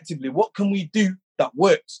collectively, what can we do that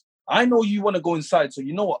works? I know you want to go inside, so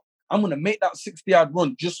you know what? I'm going to make that 60-yard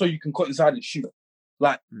run just so you can cut inside and shoot.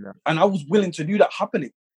 Like, and I was willing to do that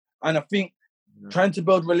happening. And I think trying to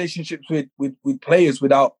build relationships with players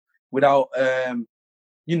without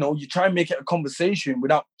you know, you try and make it a conversation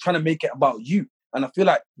without trying to make it about you. And I feel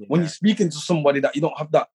like when you're speaking to somebody that you don't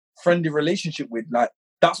have that friendly relationship with, like,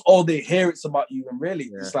 that's all they hear. It's about you. And really,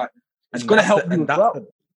 it's like, it's going to help you as well.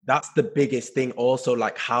 That's the biggest thing also,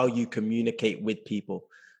 like how you communicate with people.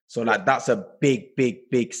 So like, that's a big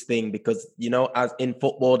thing, because, you know, as in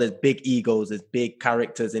football, there's big egos, there's big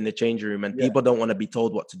characters in the changing room, and people don't want to be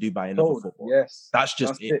told what to do by another footballer. Yes. That's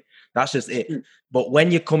just it. That's just it. But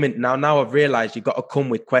when you come in, now I've realized you got to come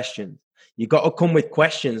with questions. You got to come with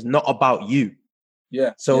questions, not about you.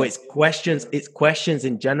 Yeah. So it's questions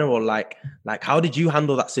in general, like how did you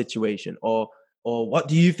handle that situation? Or what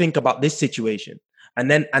do you think about this situation?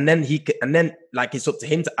 And then like, it's up to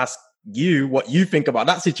him to ask you what you think about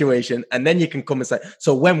that situation, and then you can come and say,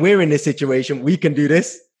 so when we're in this situation, we can do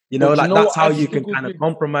this. You know, like, that's how you can kind of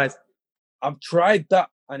compromise. I've tried that,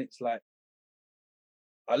 and it's like,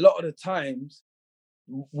 a lot of the times,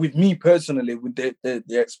 with me personally, with the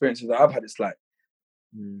experiences that I've had, it's like,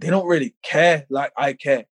 they don't really care like I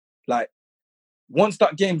care. Like, once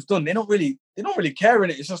that game's done, they don't really care in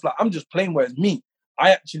it. It's just like, I'm just playing, whereas me, I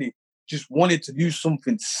actually just wanted to do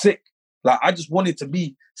something sick. Like, I just wanted to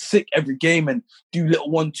be sick every game and do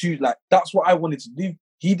little 1-2. Like, that's what I wanted to do.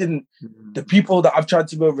 He didn't. The people that I've tried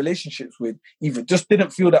to build relationships with either just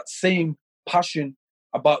didn't feel that same passion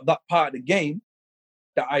about that part of the game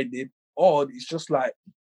that I did, or it's just like,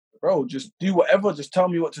 bro, just do whatever. Just tell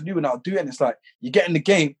me what to do and I'll do it. And it's like, you get in the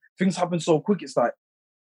game, things happen so quick. It's like,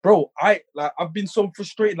 bro, I've been so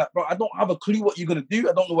frustrated. Like, bro, I don't have a clue what you're gonna do.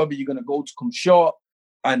 I don't know whether you're gonna go to come short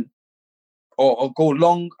and or go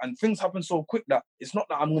long, and things happen so quick that it's not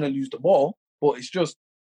that I'm going to lose the ball, but it's just,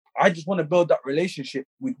 I just want to build that relationship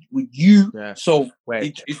with you. Yeah. So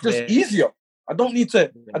it's just easier. I don't need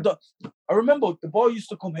to, I remember the ball used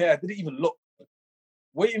to come here, I didn't even look,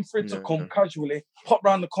 waiting for it to come casually, pop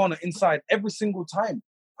round the corner inside every single time.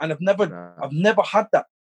 And I've never had that.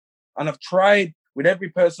 And I've tried with every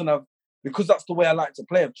person because that's the way I like to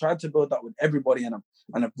play. I've tried to build that with everybody, and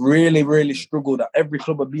I've really, really struggled at every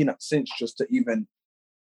club I've been at since, just to even,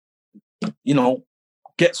 you know,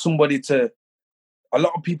 get somebody to. A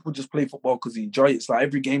lot of people just play football because they enjoy it. It's like,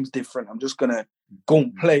 every game's different. I'm just gonna go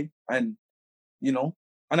and play, and you know,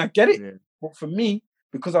 and I get it. Yeah. But for me,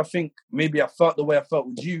 because I think maybe I felt the way I felt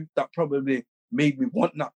with you, that probably made me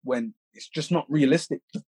want that when it's just not realistic.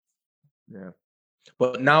 Yeah.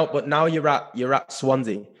 But now you're at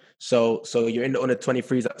Swansea. So you're in the under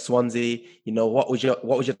 23s at Swansea. You know, what was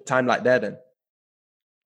your time like there then?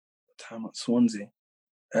 Time at Swansea.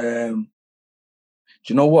 Do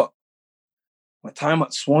you know what? My time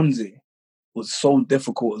at Swansea was so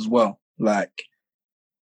difficult as well. Like,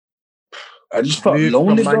 I just felt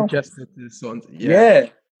lonely. From Manchester to Swansea. Yeah,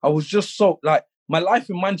 I was just so, like, my life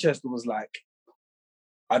in Manchester was like,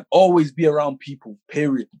 I'd always be around people,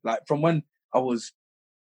 period. Like, from when I was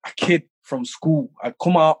a kid from school, I'd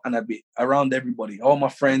come out and I'd be around everybody, all my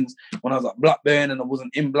friends. When I was at Blackburn and I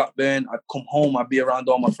wasn't in Blackburn, I'd come home, I'd be around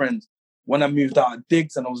all my friends. When I moved out of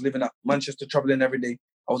Diggs and I was living at Manchester, traveling every day,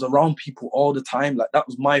 I was around people all the time. Like, that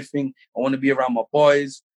was my thing. I want to be around my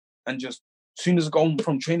boys, and just as soon as I go home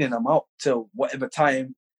from training, I'm out till whatever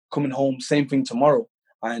time, coming home, same thing tomorrow.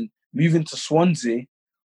 And moving to Swansea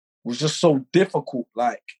was just so difficult.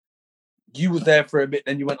 Like, you was there for a bit,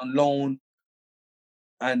 then you went on loan.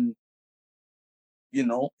 And, you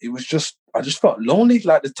know, it was just, I just felt lonely.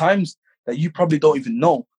 Like, the times that you probably don't even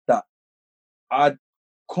know, that I'd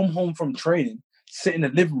come home from training, sit in the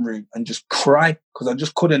living room and just cry because I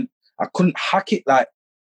couldn't hack it. Like,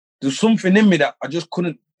 there's something in me that I just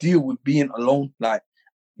couldn't deal with being alone. Like,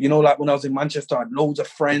 you know, like when I was in Manchester, I had loads of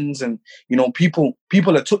friends, and, you know, people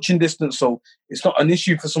are touching distance, so it's not an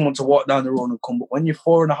issue for someone to walk down the road and come. But when you're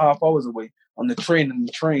 4.5 hours away on the train, and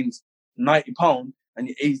the train's £90 and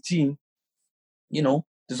you're 18, you know,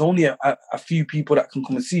 there's only a few people that can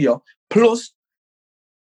come and see you. Plus,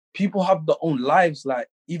 people have their own lives. Like,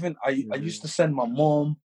 even I used to send my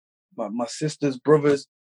mom, my sisters, brothers,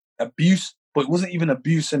 abuse, but it wasn't even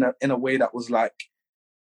abuse in a way that was like,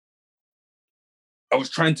 I was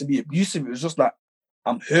trying to be abusive. It was just like,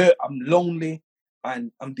 I'm hurt, I'm lonely,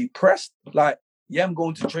 and I'm depressed. Like, yeah, I'm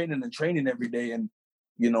going to training every day, and,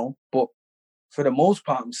 you know, but for the most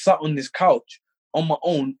part, I'm sat on this couch on my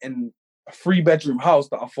own in a 3-bedroom house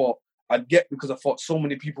that I thought I'd get because I thought so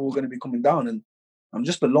many people were going to be coming down, and I'm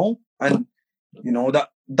just alone. And, you know,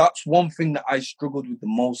 that's one thing that I struggled with the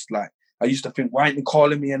most. Like, I used to think, why aren't you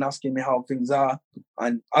calling me and asking me how things are?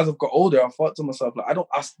 And as I've got older, I thought to myself, like,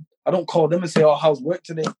 I don't call them and say, oh, how's work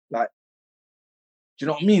today? Like, you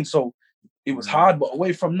know what I mean? So it was hard, but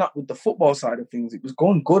away from that, with the football side of things, it was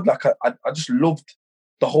going good. Like I just loved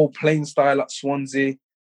the whole playing style at Swansea,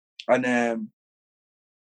 and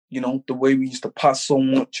you know, the way we used to pass so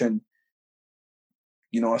much, and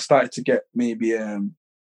you know, I started to get maybe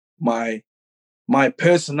my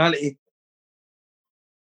personality.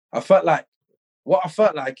 What I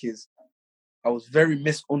felt like is I was very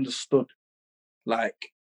misunderstood.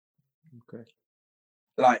 Like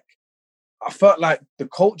I felt like the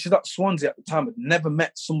coaches at Swansea at the time had never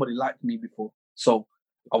met somebody like me before. So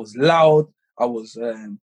I was loud, I was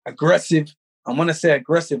aggressive. And when I say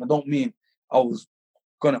aggressive, I don't mean I was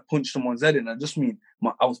going to punch someone's head in. I just mean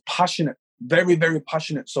I was passionate, very, very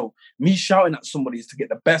passionate. So me shouting at somebody is to get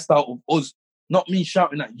the best out of us, not me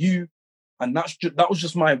shouting at you. And that was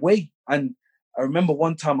just my way. And I remember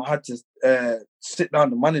one time I had to sit down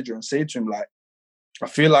the manager and say to him, like, I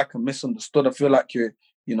feel like I'm misunderstood. I feel like you're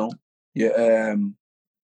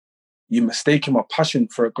mistaking my passion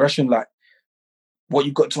for aggression. Like, what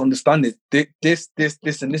you've got to understand is this,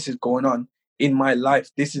 and this is going on in my life.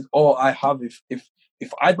 This is all I have.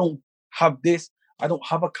 If I don't have this, I don't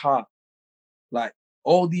have a car. Like,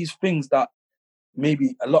 all these things that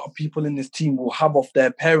maybe a lot of people in this team will have off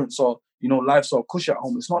their parents, or, you know, life's all cushy at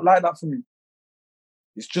home. It's not like that for me.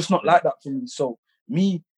 It's just not like that for me. So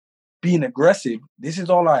me being aggressive, this is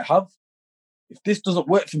all I have. If this doesn't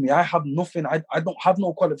work for me, I have nothing. I don't have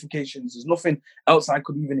no qualifications. There's nothing else I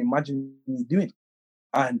could even imagine me doing.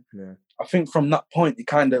 And I think from that point, it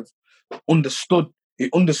kind of understood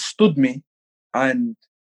me. And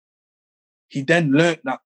he then learned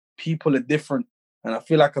that people are different. And I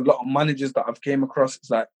feel like a lot of managers that I've came across, it's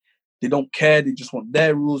like they don't care. They just want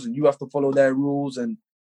their rules, and you have to follow their rules. And,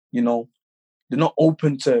 you know, they're not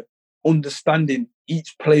open to understanding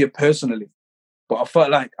each player personally. But I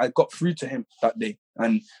felt like I got through to him that day.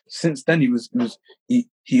 And since then,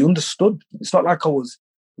 he understood. It's not like I was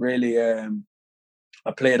really a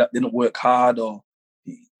player that didn't work hard, or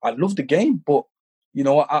I loved the game. But, you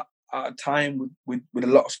know, at a time with a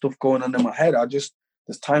lot of stuff going on in my head,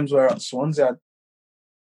 there's times where at Swansea,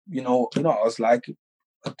 I was like,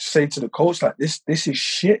 I'd say to the coach, like, this is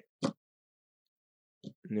shit.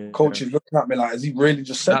 Yeah. Coach is looking at me like, has he really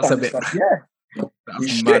just said that? It's like, yeah.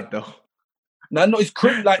 That's mad, though. No, it's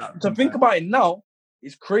crazy. Like, to think about it now,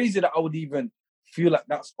 it's crazy that I would even feel like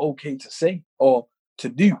that's okay to say or to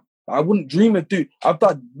do. I wouldn't dream of doing. I've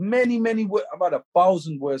done many I've had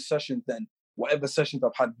 1,000 word sessions than whatever sessions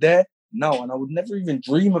I've had there now, and I would never even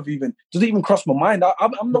dream of doesn't even cross my mind.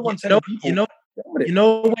 I'm the one telling people. You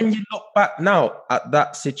know, when you look back now at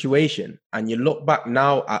that situation, and you look back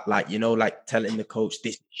now at, like, you know, like telling the coach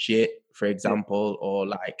this shit, for example, or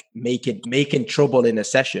like making trouble in a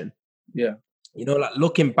session. Yeah. You know, like,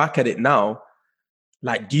 looking back at it now,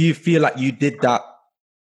 like, do you feel like you did that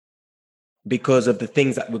because of the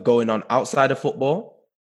things that were going on outside of football?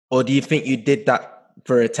 Or do you think you did that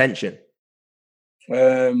for attention?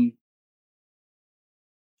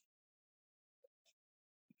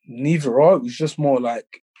 Neither or. It was just more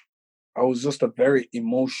like I was just a very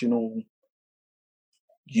emotional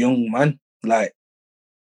young man. Like,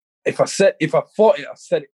 if I thought it, I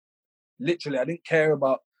said it. Literally, I didn't care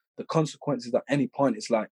about the consequences at any point. It's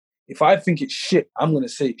like, if I think it's shit, I'm going to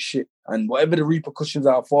say it's shit. And whatever the repercussions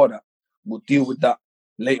are for that, we'll deal with that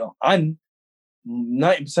later. And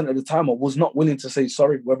 90% of the time, I was not willing to say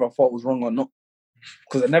sorry, whether I thought was wrong or not.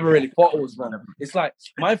 Because I never really thought it was wrong. It's like,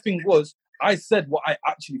 my thing was, I said what I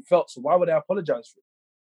actually felt, so why would I apologize for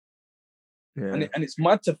it? Yeah. And it's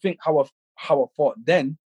mad to think how I thought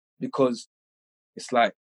then, because it's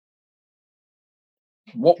like,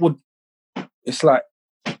 it's like,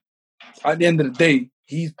 at the end of the day,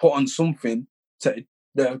 he's put on something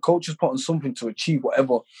the coach has put on something to achieve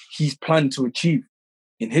whatever he's planned to achieve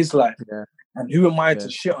in his life. Yeah. And who am I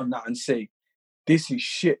to shit on that and say, this is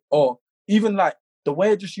shit? Or even like the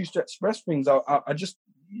way I just used to express things, I just,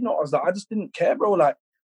 you know, I was like, I just didn't care, bro. Like,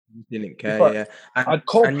 you didn't care, yeah. I'd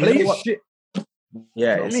call players shit.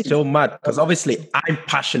 Yeah, you know it's so mad because obviously I'm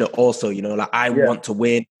passionate also, you know, like I want to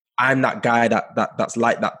win. I'm that guy that's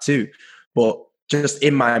like that too. But just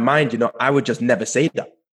in my mind, you know, I would just never say that.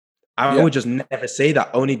 I would just never say that,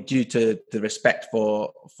 only due to the respect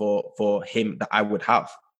for him that I would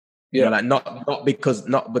have. Yeah, you know, like not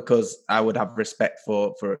because I would have respect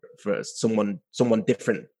for someone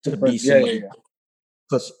different to be someone,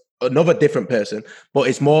 because another different person. But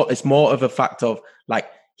it's more of a fact of like,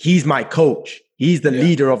 he's my coach, he's the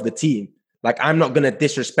leader of the team. Like, I'm not gonna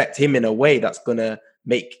disrespect him in a way that's gonna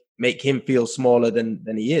make him feel smaller than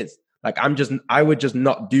he is. Like, I would just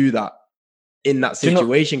not do that in that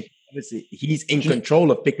situation. Obviously, he's in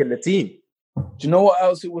control of picking the team. Do you know what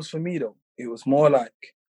else it was for me though? It was more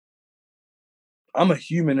like I'm a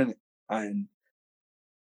human, innit? And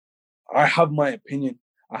I have my opinion.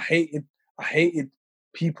 I hated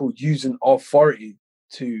people using authority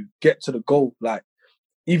to get to the goal. Like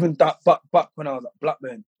even that back when I was at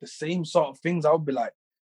Blackburn, the same sort of things. I would be like,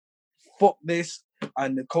 "Fuck this,"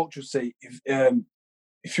 and the coach would say,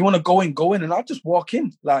 "If you want to go in," and I'll just walk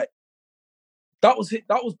in. Like that was it.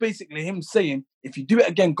 That was basically him saying, "If you do it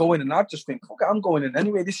again, go in." And I just think, "Fuck it, I'm going in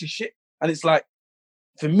anyway. This is shit." And it's like,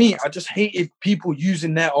 for me, I just hated people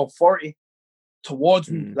using their authority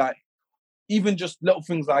towards me. Like even just little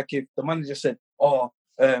things like if the manager said, "Oh,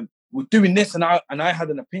 we're doing this," and I had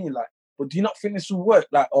an opinion, like, "But do you not think this will work?"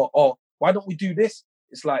 Like, or why don't we do this?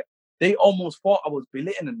 It's like they almost thought I was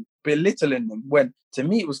belittling them. When to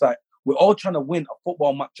me it was like we're all trying to win a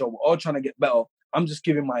football match, or we're all trying to get better. I'm just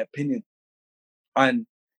giving my opinion, and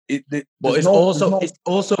but it's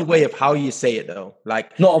also a way of how you say it though.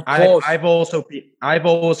 Like, not of course. I've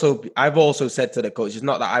also said to the coach. It's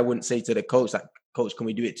not that I wouldn't say to the coach, like, "Coach, can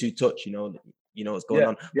we do it 2-touch?" You know what's going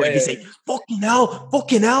on. But if you say, "Fucking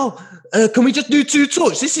hell, can we just do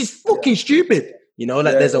 2-touch? This is fucking stupid." You know,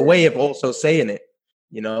 like there's a way of also saying it.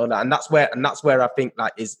 You know, and that's where I think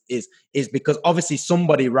like is because obviously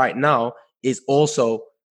somebody right now is also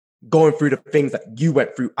going through the things that you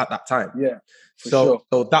went through at that time. Yeah. So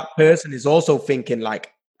that person is also thinking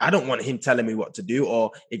like, I don't want him telling me what to do,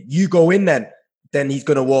 or if you go in, then he's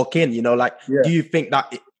gonna walk in. You know, like, do you think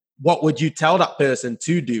that? What would you tell that person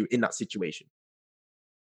to do in that situation?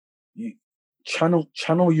 You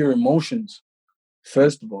channel your emotions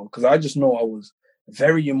first of all, because I just know I was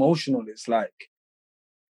very emotional. It's like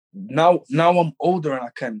now I'm older and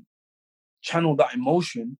I can channel that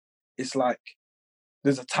emotion. It's like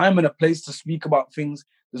there's a time and a place to speak about things.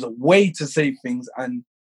 There's a way to say things, and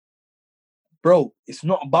bro, it's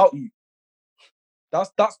not about you.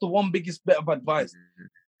 That's the one biggest bit of advice.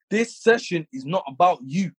 This session is not about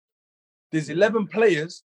you. There's 11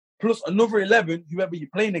 players plus another 11, whoever you're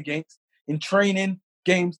playing against in training,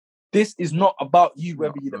 games. This is not about you,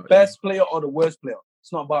 whether you're the best player or the worst player.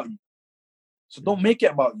 It's not about you. So don't make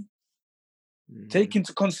it about you. Take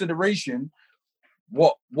into consideration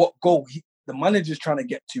what goal the manager's trying to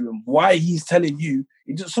get to and why he's telling you.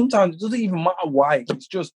 Sometimes it doesn't even matter why. It's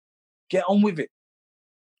just get on with it.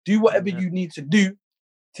 Do whatever you need to do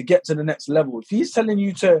to get to the next level. If he's telling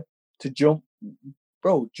you to jump,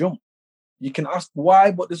 bro, jump. You can ask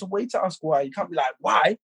why, but there's a way to ask why. You can't be like,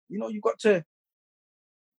 why? You know, you've got to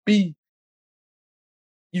be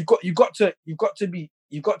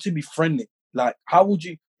friendly. Like, how would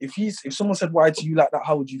you if someone said why to you like that,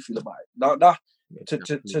 how would you feel about it?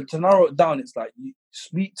 To narrow it down, it's like you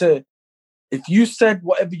speak to. If you said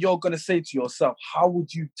whatever you're gonna say to yourself, how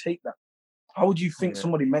would you take that? How would you think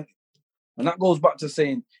somebody meant it? And that goes back to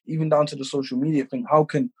saying, even down to the social media thing, how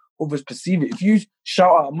can others perceive it? If you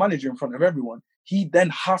shout out a manager in front of everyone, he then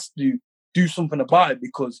has to do something about it,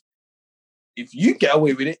 because if you get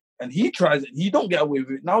away with it and he tries it and you don't get away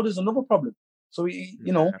with it, now there's another problem. So,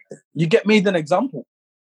 you get made an example.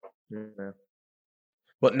 Yeah.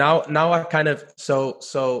 But now I kind of,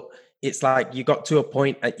 so it's like you got to a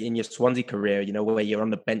point in your Swansea career, where you're on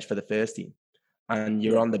the bench for the first team. And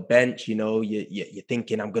you're on the bench, you're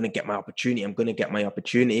thinking, I'm going to get my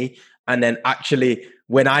opportunity. And then actually,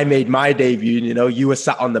 when I made my debut, you were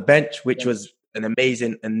sat on the bench, which was an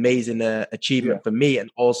amazing achievement for me. And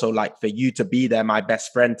also like for you to be there, my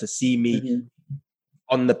best friend, to see me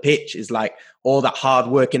on the pitch is like all that hard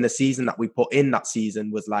work in the season that we put in that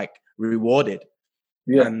season was like rewarded.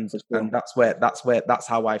 Yeah, and that's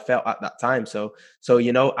how I felt at that time. So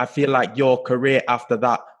I feel like your career after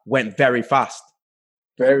that went very fast.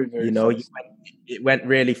 Very, very fast. It went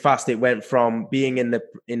really fast. It went from being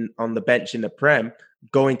on the bench in the Prem,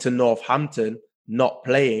 going to Northampton, not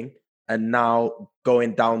playing, and now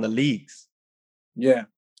going down the leagues. Yeah.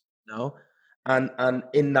 And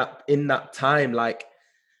in that time, like,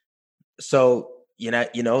 so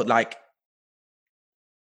like,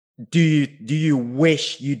 do you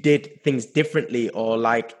wish you did things differently, or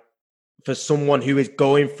like for someone who is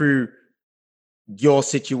going through your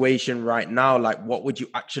situation right now, like what would you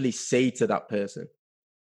actually say to that person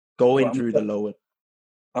going through the lower?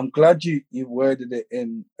 I'm glad you worded it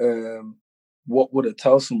in what would it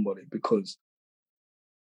tell somebody, because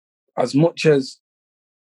as much as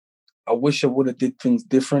I wish I would have did things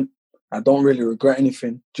different, I don't really regret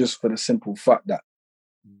anything, just for the simple fact that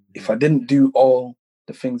if I didn't do all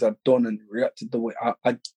the things I've done and reacted the way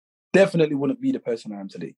I definitely wouldn't be the person I am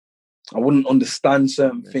today. I wouldn't understand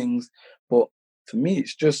certain things, but for me,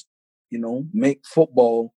 it's just, make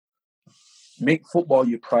football make football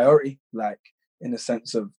your priority, like in the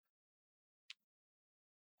sense of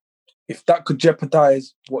if that could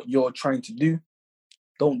jeopardize what you're trying to do,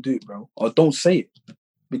 don't do it, bro. Or don't say it.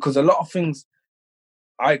 Because a lot of things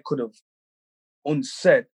I could have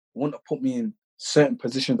unsaid wouldn't have put me in certain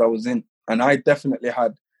positions I was in. And I definitely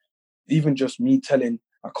had, even just me telling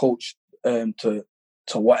a coach to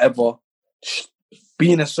whatever,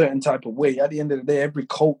 be in a certain type of way. At the end of the day, every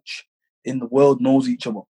coach in the world knows each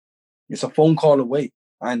other. It's a phone call away.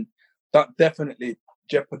 And that definitely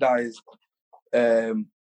jeopardized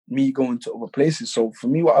me going to other places. So for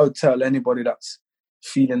me, what I would tell anybody that's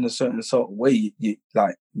feeling a certain sort of way, you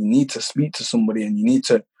need to speak to somebody and you need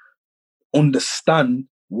to understand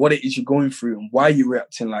what it is you're going through and why you're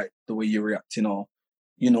reacting like the way you're reacting, or,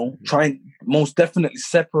 try and most definitely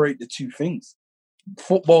separate the two things.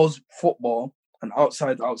 Football's football and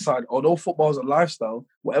outside. Although football's a lifestyle,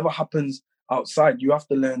 whatever happens outside, you have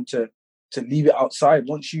to learn to leave it outside.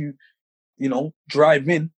 Once you drive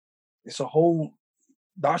in, it's a whole,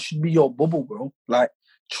 that should be your bubble, bro. Like,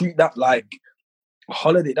 treat that like a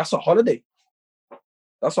holiday. That's a holiday.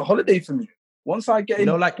 That's a holiday for me. Once I get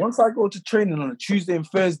once I go to training on a Tuesday and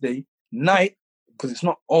Thursday night, because it's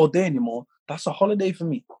not all day anymore, that's a holiday for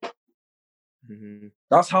me. Mm-hmm.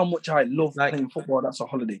 That's how much I love playing football. That's a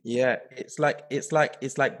holiday. Yeah, it's like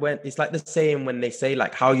the saying when they say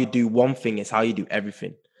like how you do one thing is how you do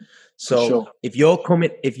everything. So sure. if you're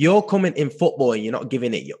coming in football and you're not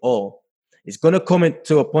giving it your all, it's gonna come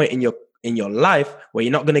to a point in your life where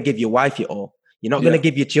you're not gonna give your wife your all. You're not gonna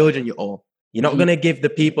give your children your all. You're not gonna give the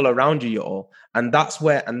people around you your all. And that's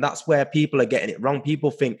where people are getting it wrong.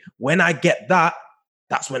 People think when I get that,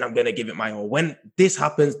 that's when I'm gonna give it my all. When this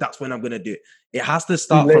happens, that's when I'm gonna do it. It has to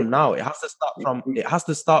start from now. It has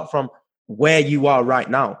to start from where you are right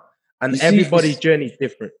now. And everybody's journey is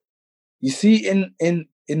different. You see,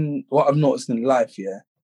 in what I've noticed in life,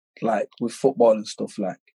 like with football and stuff,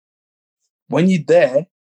 like when you're there,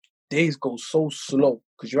 days go so slow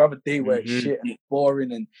because you have a day where it's shit and it's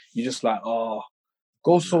boring and you're just like,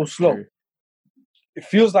 go so slow. True. It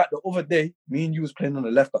feels like the other day, me and you was playing on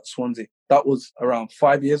the left at Swansea. That was around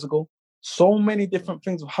 5 years ago. So many different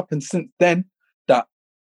things have happened since then that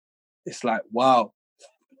it's like, wow,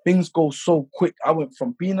 things go so quick. I went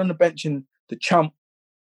from being on the bench in the Champ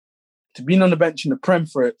to being on the bench in the Prem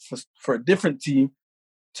for a different team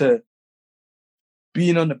to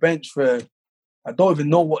being on the bench for, I don't even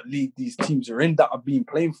know what league these teams are in that I've been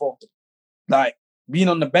playing for. Like, being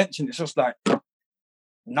on the bench, and it's just like,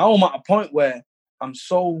 now I'm at a point where I'm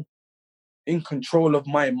so in control of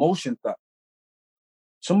my emotions that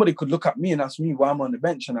somebody could look at me and ask me why I'm on the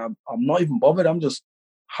bench, and I'm not even bothered. I'm just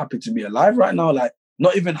happy to be alive right now. Like,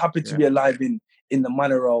 not even happy to be alive in the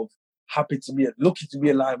manner of lucky to be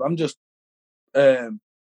alive. I'm just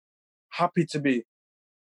happy to be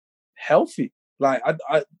healthy. Like,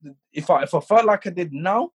 if I felt like I did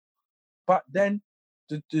now, back then,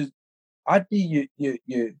 I'd be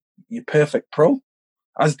your perfect pro,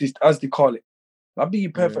 as they call it. I'd be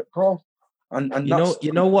your perfect pro. And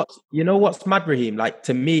you know what's mad, Raheem? Like,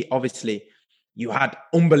 to me, obviously, you had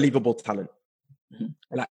unbelievable talent.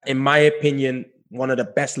 Mm-hmm. Like, in my opinion, one of the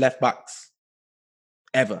best left backs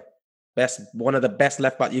ever. One of the best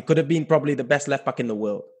left backs. You could have been probably the best left back in the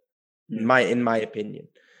world, in my opinion.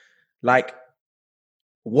 Like,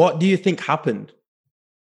 what do you think happened?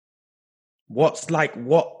 What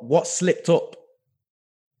slipped up?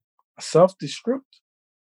 Self-destruct.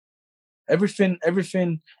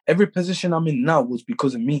 Every position I'm in now was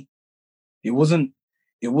because of me. It wasn't,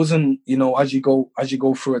 as you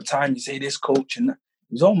go through a time, you say this coach and that.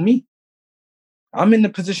 It was all me. I'm in the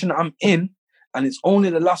position I'm in, and it's only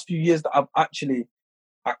the last few years that I've actually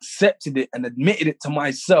accepted it and admitted it to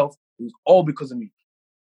myself. It was all because of me.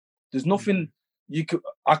 There's nothing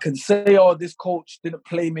I can say, oh, this coach didn't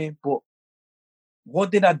play me, but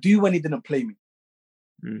what did I do when he didn't play me?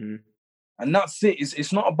 Mm-hmm. And that's it.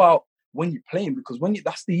 It's not about when you're playing, because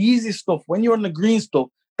that's the easiest stuff. When you're on the green stuff,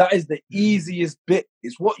 that is the easiest bit.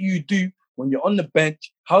 It's what you do when you're on the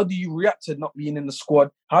bench. How do you react to not being in the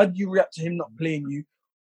squad? How do you react to him not playing you?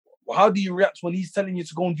 How do you react when he's telling you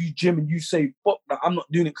to go and do gym and you say, fuck that, I'm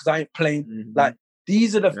not doing it because I ain't playing? Mm-hmm. Like,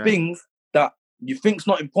 these are the things that you think's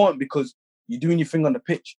not important because you're doing your thing on the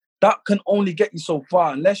pitch. That can only get you so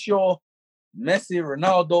far, unless you're Messi,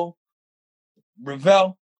 Ronaldo,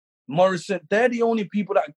 Ravel, Morrison. They're the only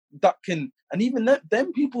people that can, and even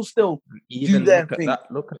them people still do their thing.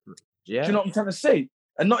 Do you know what I'm trying to say?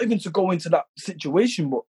 And not even to go into that situation,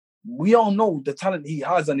 but we all know the talent he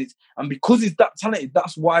has, and because he's that talented,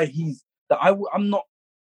 that's why I'm not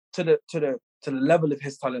to the level of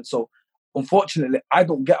his talent. So unfortunately, I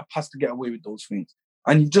don't get a pass to get away with those things.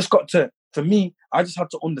 And you just got to, for me, I just had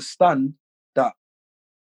to understand that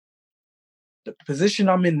the position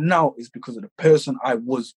I'm in now is because of the person I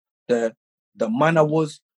was, the man I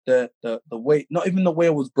was, the way, not even the way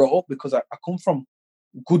I was brought up, because I come from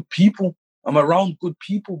good people. I'm around good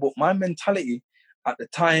people, but my mentality at the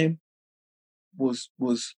time was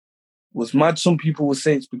mad. Some people would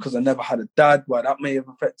say it's because I never had a dad, why that may have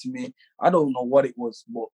affected me. I don't know what it was,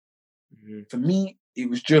 but for me, it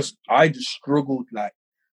was just, I just struggled like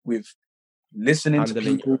with listening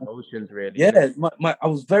handling to people. Emotions, really. Yeah,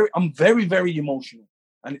 I'm very, very emotional.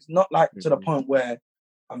 And it's not like to the point where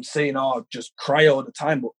I'm saying, oh, just cry all the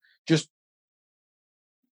time, but just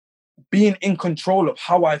being in control of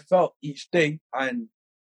how I felt each day. And,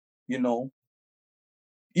 you know,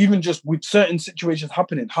 even just with certain situations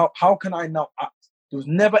happening, how can I now act? There was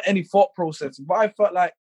never any thought process. But I felt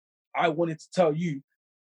like I wanted to tell you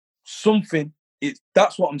something,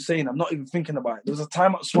 that's what I'm saying. I'm not even thinking about it. There was a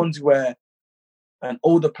time at Swansea where an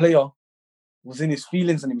older player was in his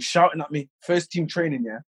feelings and he was shouting at me, first team training,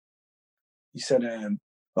 yeah. He said,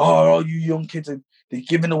 oh, you young kids, they're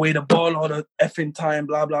giving away the ball all the effing time,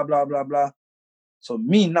 blah, blah, blah, blah, blah. So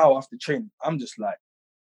me now, after training, I'm just like,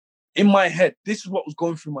 in my head, this is what was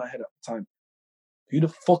going through my head at the time. Who the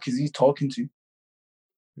fuck is he talking to?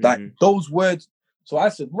 Like, those words. So I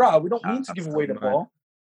said, we don't mean to give away the ball.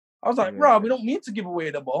 I was like, we don't mean to give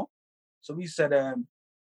away the ball. So he said,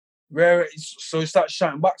 so he starts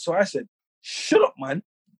shouting back. So I said, shut up, man.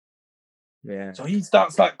 Yeah. So he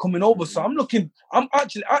starts like coming over. So I'm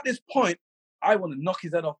actually at this point, I want to knock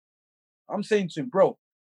his head off. I'm saying to him, bro,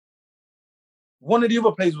 one of the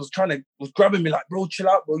other players was grabbing me like, bro, chill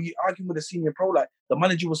out, bro. You arguing with a senior pro, like the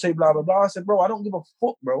manager will say blah, blah, blah. I said, bro, I don't give a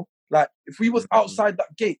fuck, bro. Like if we was outside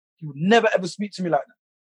that gate, he would never ever speak to me like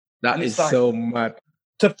that. That is like, so mad.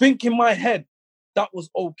 To think in my head that was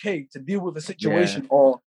okay to deal with a situation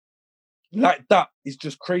or like that is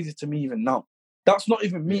just crazy to me even now. That's not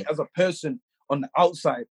even me as a person on the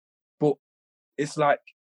outside. But it's like,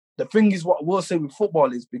 the thing is, what I will say with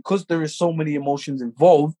football is because there is so many emotions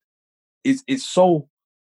involved, it's so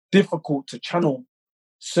difficult to channel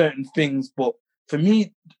certain things. But for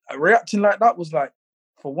me, reacting like that was like,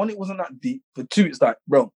 for one, it wasn't that deep. For two, it's like,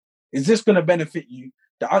 bro, is this going to benefit you?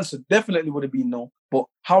 The answer definitely would have been no. But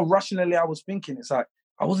how rationally I was thinking, it's like,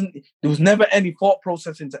 there was never any thought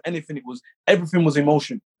process into anything. Everything was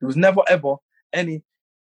emotion. There was never, ever any,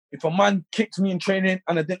 if a man kicked me in training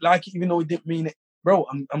and I didn't like it, even though he didn't mean it, bro,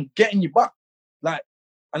 I'm getting you back. Like,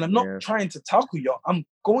 and I'm not trying to tackle you. I'm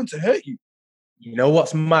going to hurt you. You know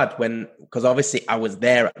what's mad? Because obviously I was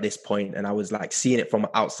there at this point and I was like seeing it from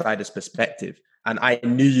an outsider's perspective. And I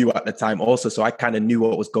knew you at the time also. So I kind of knew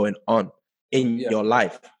what was going on in your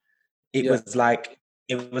life. It was like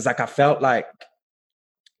I felt like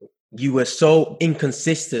you were so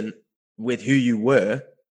inconsistent with who you were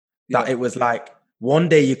that it was like one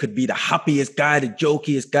day you could be the happiest guy, the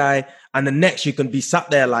jokiest guy, and the next you can be sat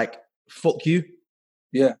there like, fuck you.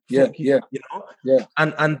 You know? Yeah.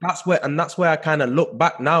 And that's where I kind of look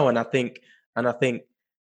back now and I think,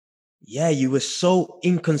 yeah, you were so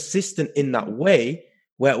inconsistent in that way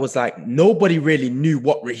where it was like nobody really knew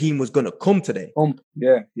what Raheem was going to come today.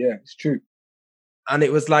 Yeah, it's true. And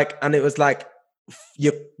it was like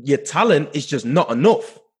your talent is just not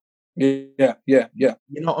enough. Yeah. You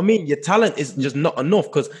know what I mean? Your talent is just not enough,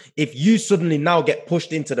 because if you suddenly now get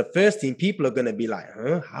pushed into the first team, people are going to be like,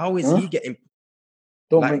 how is he getting?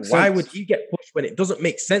 Why would he get pushed when it doesn't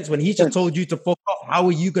make sense? When he just told you to fuck off, how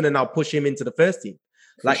are you going to now push him into the first team?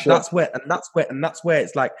 Like sure. that's where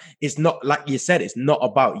it's like, it's not, like you said, it's not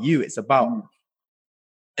about you. It's about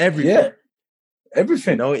everything. Yeah,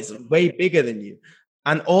 everything. You know, it's way bigger than you.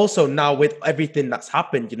 And also now with everything that's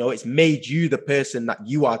happened, you know, it's made you the person that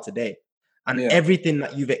you are today. And everything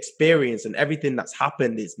that you've experienced and everything that's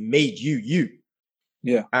happened is made you.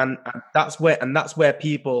 Yeah. And that's where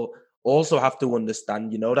people also have to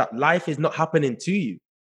understand, you know, that life is not happening to you.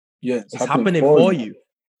 Yeah. It's happening for you.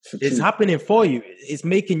 It's happening for you. It's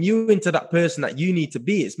making you into that person that you need to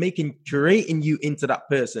be. It's curating you into that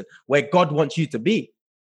person where God wants you to be.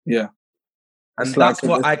 Yeah. And that's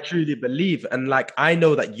what I truly believe. And like, I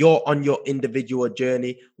know that you're on your individual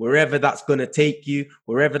journey, wherever that's going to take you,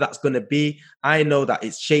 wherever that's going to be. I know that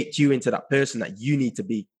it's shaped you into that person that you need to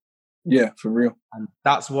be. Yeah, for real. And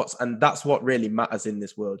that's what really matters in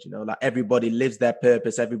this world. You know, like everybody lives their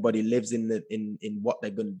purpose. Everybody lives in what they're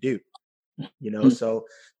going to do. You know, so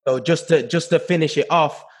just to finish it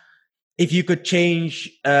off, if you could change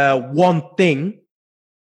one thing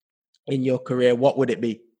in your career, what would it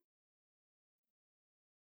be?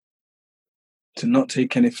 to not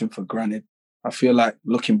take anything for granted. I feel like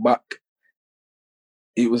looking back,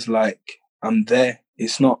 it was like I'm there.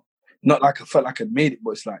 It's not like I felt like I'd made it,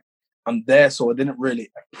 but it's like I'm there, so I didn't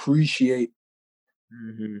really appreciate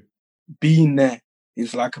being there.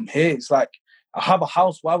 It's like I'm here. It's like I have a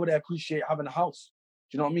house. Why would I appreciate having a house?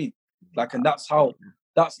 Do you know what I mean? Like, and that's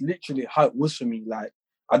literally how it was for me. Like,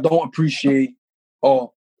 I don't appreciate,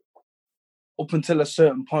 or up until a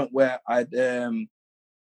certain point where I'd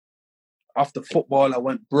after football I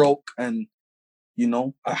went broke, and you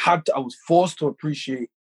know I was forced to appreciate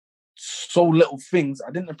so little things.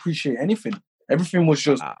 I didn't appreciate anything. Everything was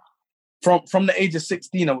just from the age of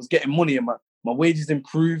 16. I was getting money and my wages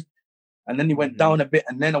improved, and then it went down a bit,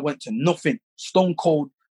 and then I went to nothing, stone cold.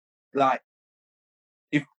 Like,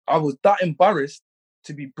 if I was that embarrassed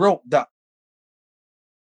to be broke, that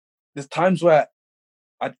there's times where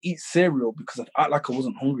I'd eat cereal because I'd act like I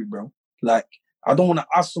wasn't hungry, bro. Like, I don't want to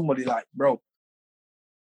ask somebody like, bro,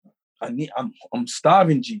 I'm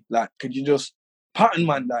starving, G. Like, could you just pattern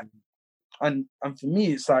man that? And for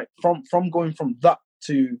me, it's like from going from that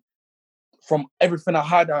to from everything I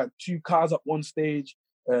had 2 cars at one stage,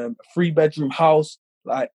 a 3-bedroom house,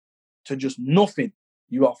 like, to just nothing.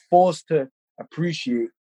 You are forced to appreciate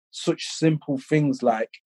such simple things like,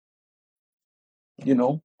 you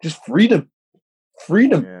know, just freedom.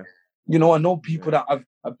 Yeah. You know, I know people that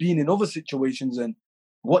have been in other situations and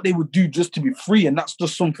what they would do just to be free, and that's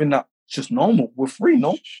just something that's just normal. We're free,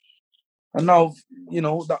 no? And now, you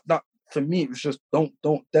know, that for me, it was just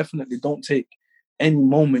don't take any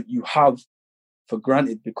moment you have for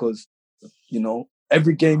granted, because, you know,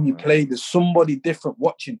 every game you play, there's somebody different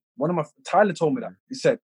watching. Tyler told me that. He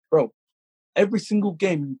said, bro, every single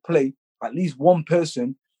game you play, at least one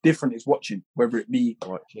person different is watching, whether it be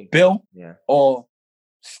Bill or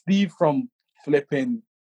Steve from flipping,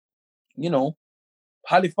 you know,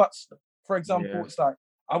 Halifax, for example. Yeah. It's like,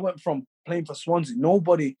 I went from playing for Swansea.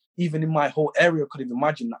 Nobody, even in my whole area, could have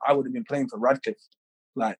imagined that I would have been playing for Radcliffe.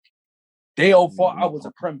 Like, they all thought I was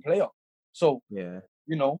a Prem player. So, you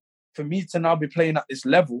know, for me to now be playing at this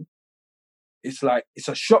level, it's like, it's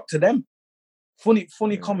a shock to them. Funny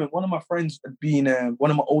comment. One of my friends had been,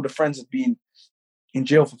 one of my older friends had been in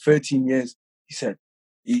jail for 13 years. He said,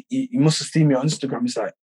 he must have seen me on Instagram. He's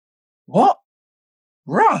like, what?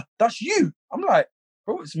 Rah, that's you. I'm like,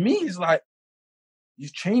 bro, it's me. He's like,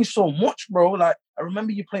 you've changed so much, bro. Like, I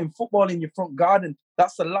remember you playing football in your front garden.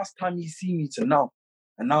 That's the last time you see me to now.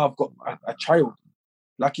 And now I've got a child.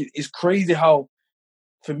 Like, it's crazy how,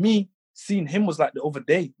 for me, seeing him was like the other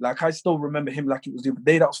day. Like, I still remember him like it was the other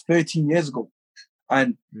day. That was 13 years ago.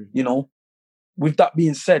 And, you know, with that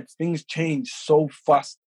being said, things change so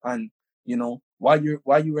fast. And, you know, while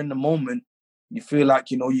you're in the moment, you feel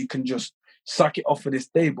like, you know, you can just suck it off for this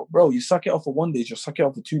day. But, bro, you suck it off for 1 day, you suck it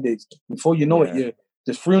off for 2 days. Before you know it,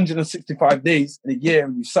 there's 365 days in a year,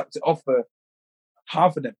 and you sucked it off for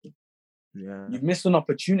half of them. Yeah. You've missed an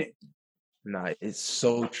opportunity. No, it's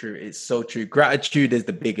so true. It's so true. Gratitude is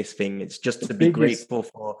the biggest thing. It's just to be grateful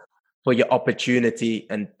for your opportunity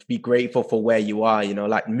and be grateful for where you are. You know,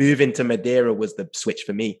 like moving to Madeira was the switch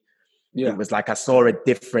for me. Yeah. It was like I saw a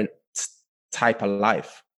different type of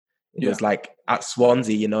life. It was like at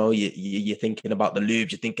Swansea, you know, you're thinking about the Louvre,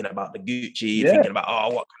 you're thinking about the Gucci, you're thinking about,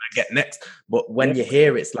 oh, what can I get next? But when you're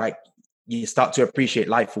here, it's like you start to appreciate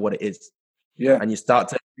life for what it is. Yeah. And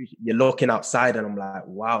you're looking outside, and I'm like,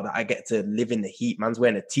 wow, that I get to live in the heat. Man's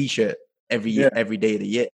wearing a t-shirt every day of the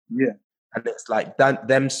year. Yeah. And it's like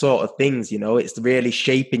them sort of things, you know, it's really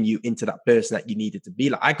shaping you into that person that you needed to be.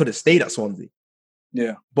 Like, I could have stayed at Swansea.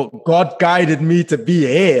 Yeah. But God guided me to be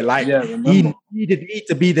here. Like, he needed me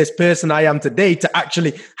to be this person I am today, to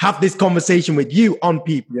actually have this conversation with you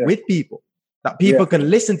with people, that people can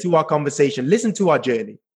listen to our conversation, listen to our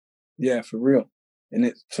journey. Yeah, for real. And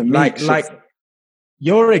it's, for me, like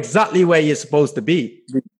you're exactly where you're supposed to be.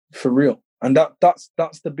 For real. And that's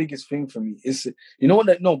the biggest thing for me. Is, you know what?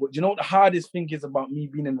 But you know what the hardest thing is about me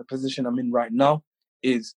being in the position I'm in right now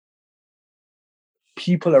is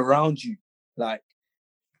people around you. Like,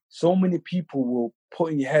 so many people will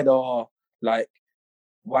put in your head, oh, like,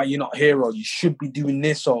 why you're not here, or you should be doing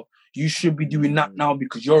this, or you should be doing that now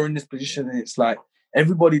because you're in this position. And it's like,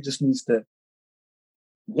 everybody just needs to,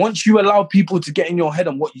 once you allow people to get in your head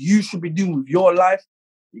on what you should be doing with your life,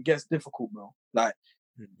 it gets difficult, bro. Like,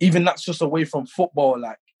 even that's just away from football.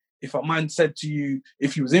 Like, if a man said to you,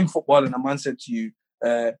 if he was in football and a man said to you,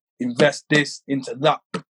 invest this into that,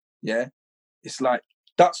 it's like,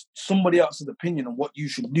 that's somebody else's opinion on what you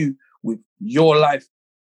should do with your life.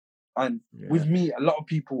 And with me, a lot of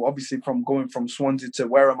people, obviously, from going from Swansea to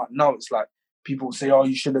where I'm at now, it's like, people would say, "Oh,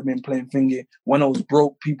 you should have been playing thingy." When I was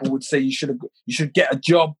broke, people would say, "You should get a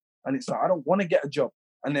job." And it's like, I don't want to get a job.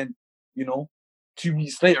 And then, 2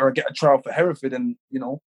 weeks later, I get a trial for Hereford, and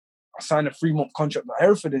I signed a 3-month contract for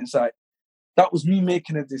Hereford. And it's like, that was me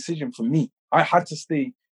making a decision for me. I had to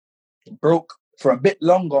stay broke for a bit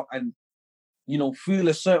longer and feel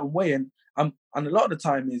a certain way. And a lot of the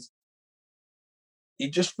time it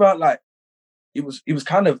just felt like it was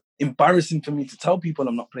kind of embarrassing for me to tell people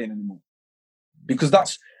I'm not playing anymore, because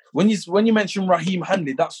that's when you mention Raheem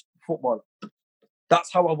Hanley, that's footballer.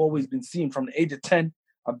 That's how I've always been seen from the age of 10.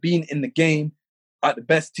 I've been in the game at the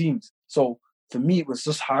best teams. So for me, it was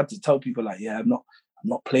just hard to tell people like, yeah, I'm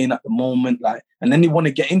not playing at the moment. Like, and then they want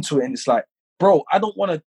to get into it, and it's like, bro, I don't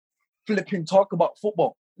want to flipping talk about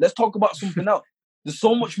football. Let's talk about something else. There's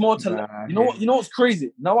so much more to you know what's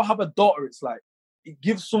crazy? Now I have a daughter, it's like it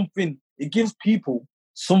gives people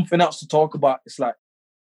something else to talk about. It's like,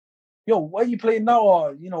 yo, where are you playing now? Or,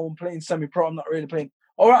 I'm playing semi-pro, I'm not really playing.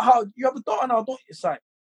 All right, how you have a daughter now, don't you? It's like,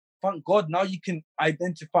 thank God now you can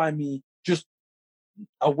identify me just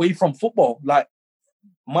away from football. Like,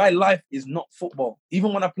 my life is not football.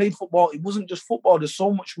 Even when I played football, it wasn't just football. There's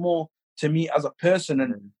so much more to me as a person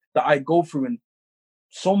and that I go through, and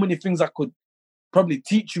so many things I could probably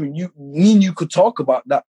teach you, and you could talk about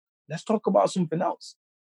that. Let's talk about something else.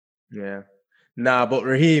 Yeah. Nah, but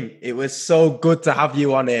Raheem, it was so good to have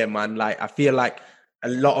you on here, man. Like, I feel like a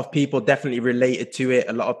lot of people definitely related to it.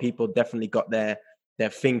 A lot of people definitely got their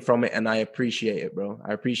thing from it, and I appreciate it, bro.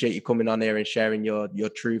 I appreciate you coming on here and sharing your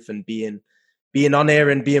truth and being on here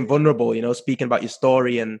and being vulnerable, speaking about your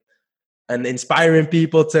story and inspiring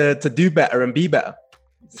people to do better and be better.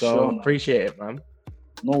 So sure, appreciate it, man.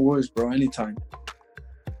 No worries, bro. Anytime.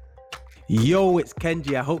 Yo, it's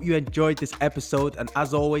Kenji. I hope you enjoyed this episode. And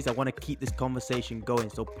as always, I want to keep this conversation going.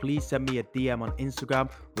 So please send me a DM on Instagram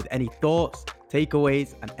with any thoughts,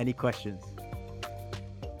 takeaways, and any questions.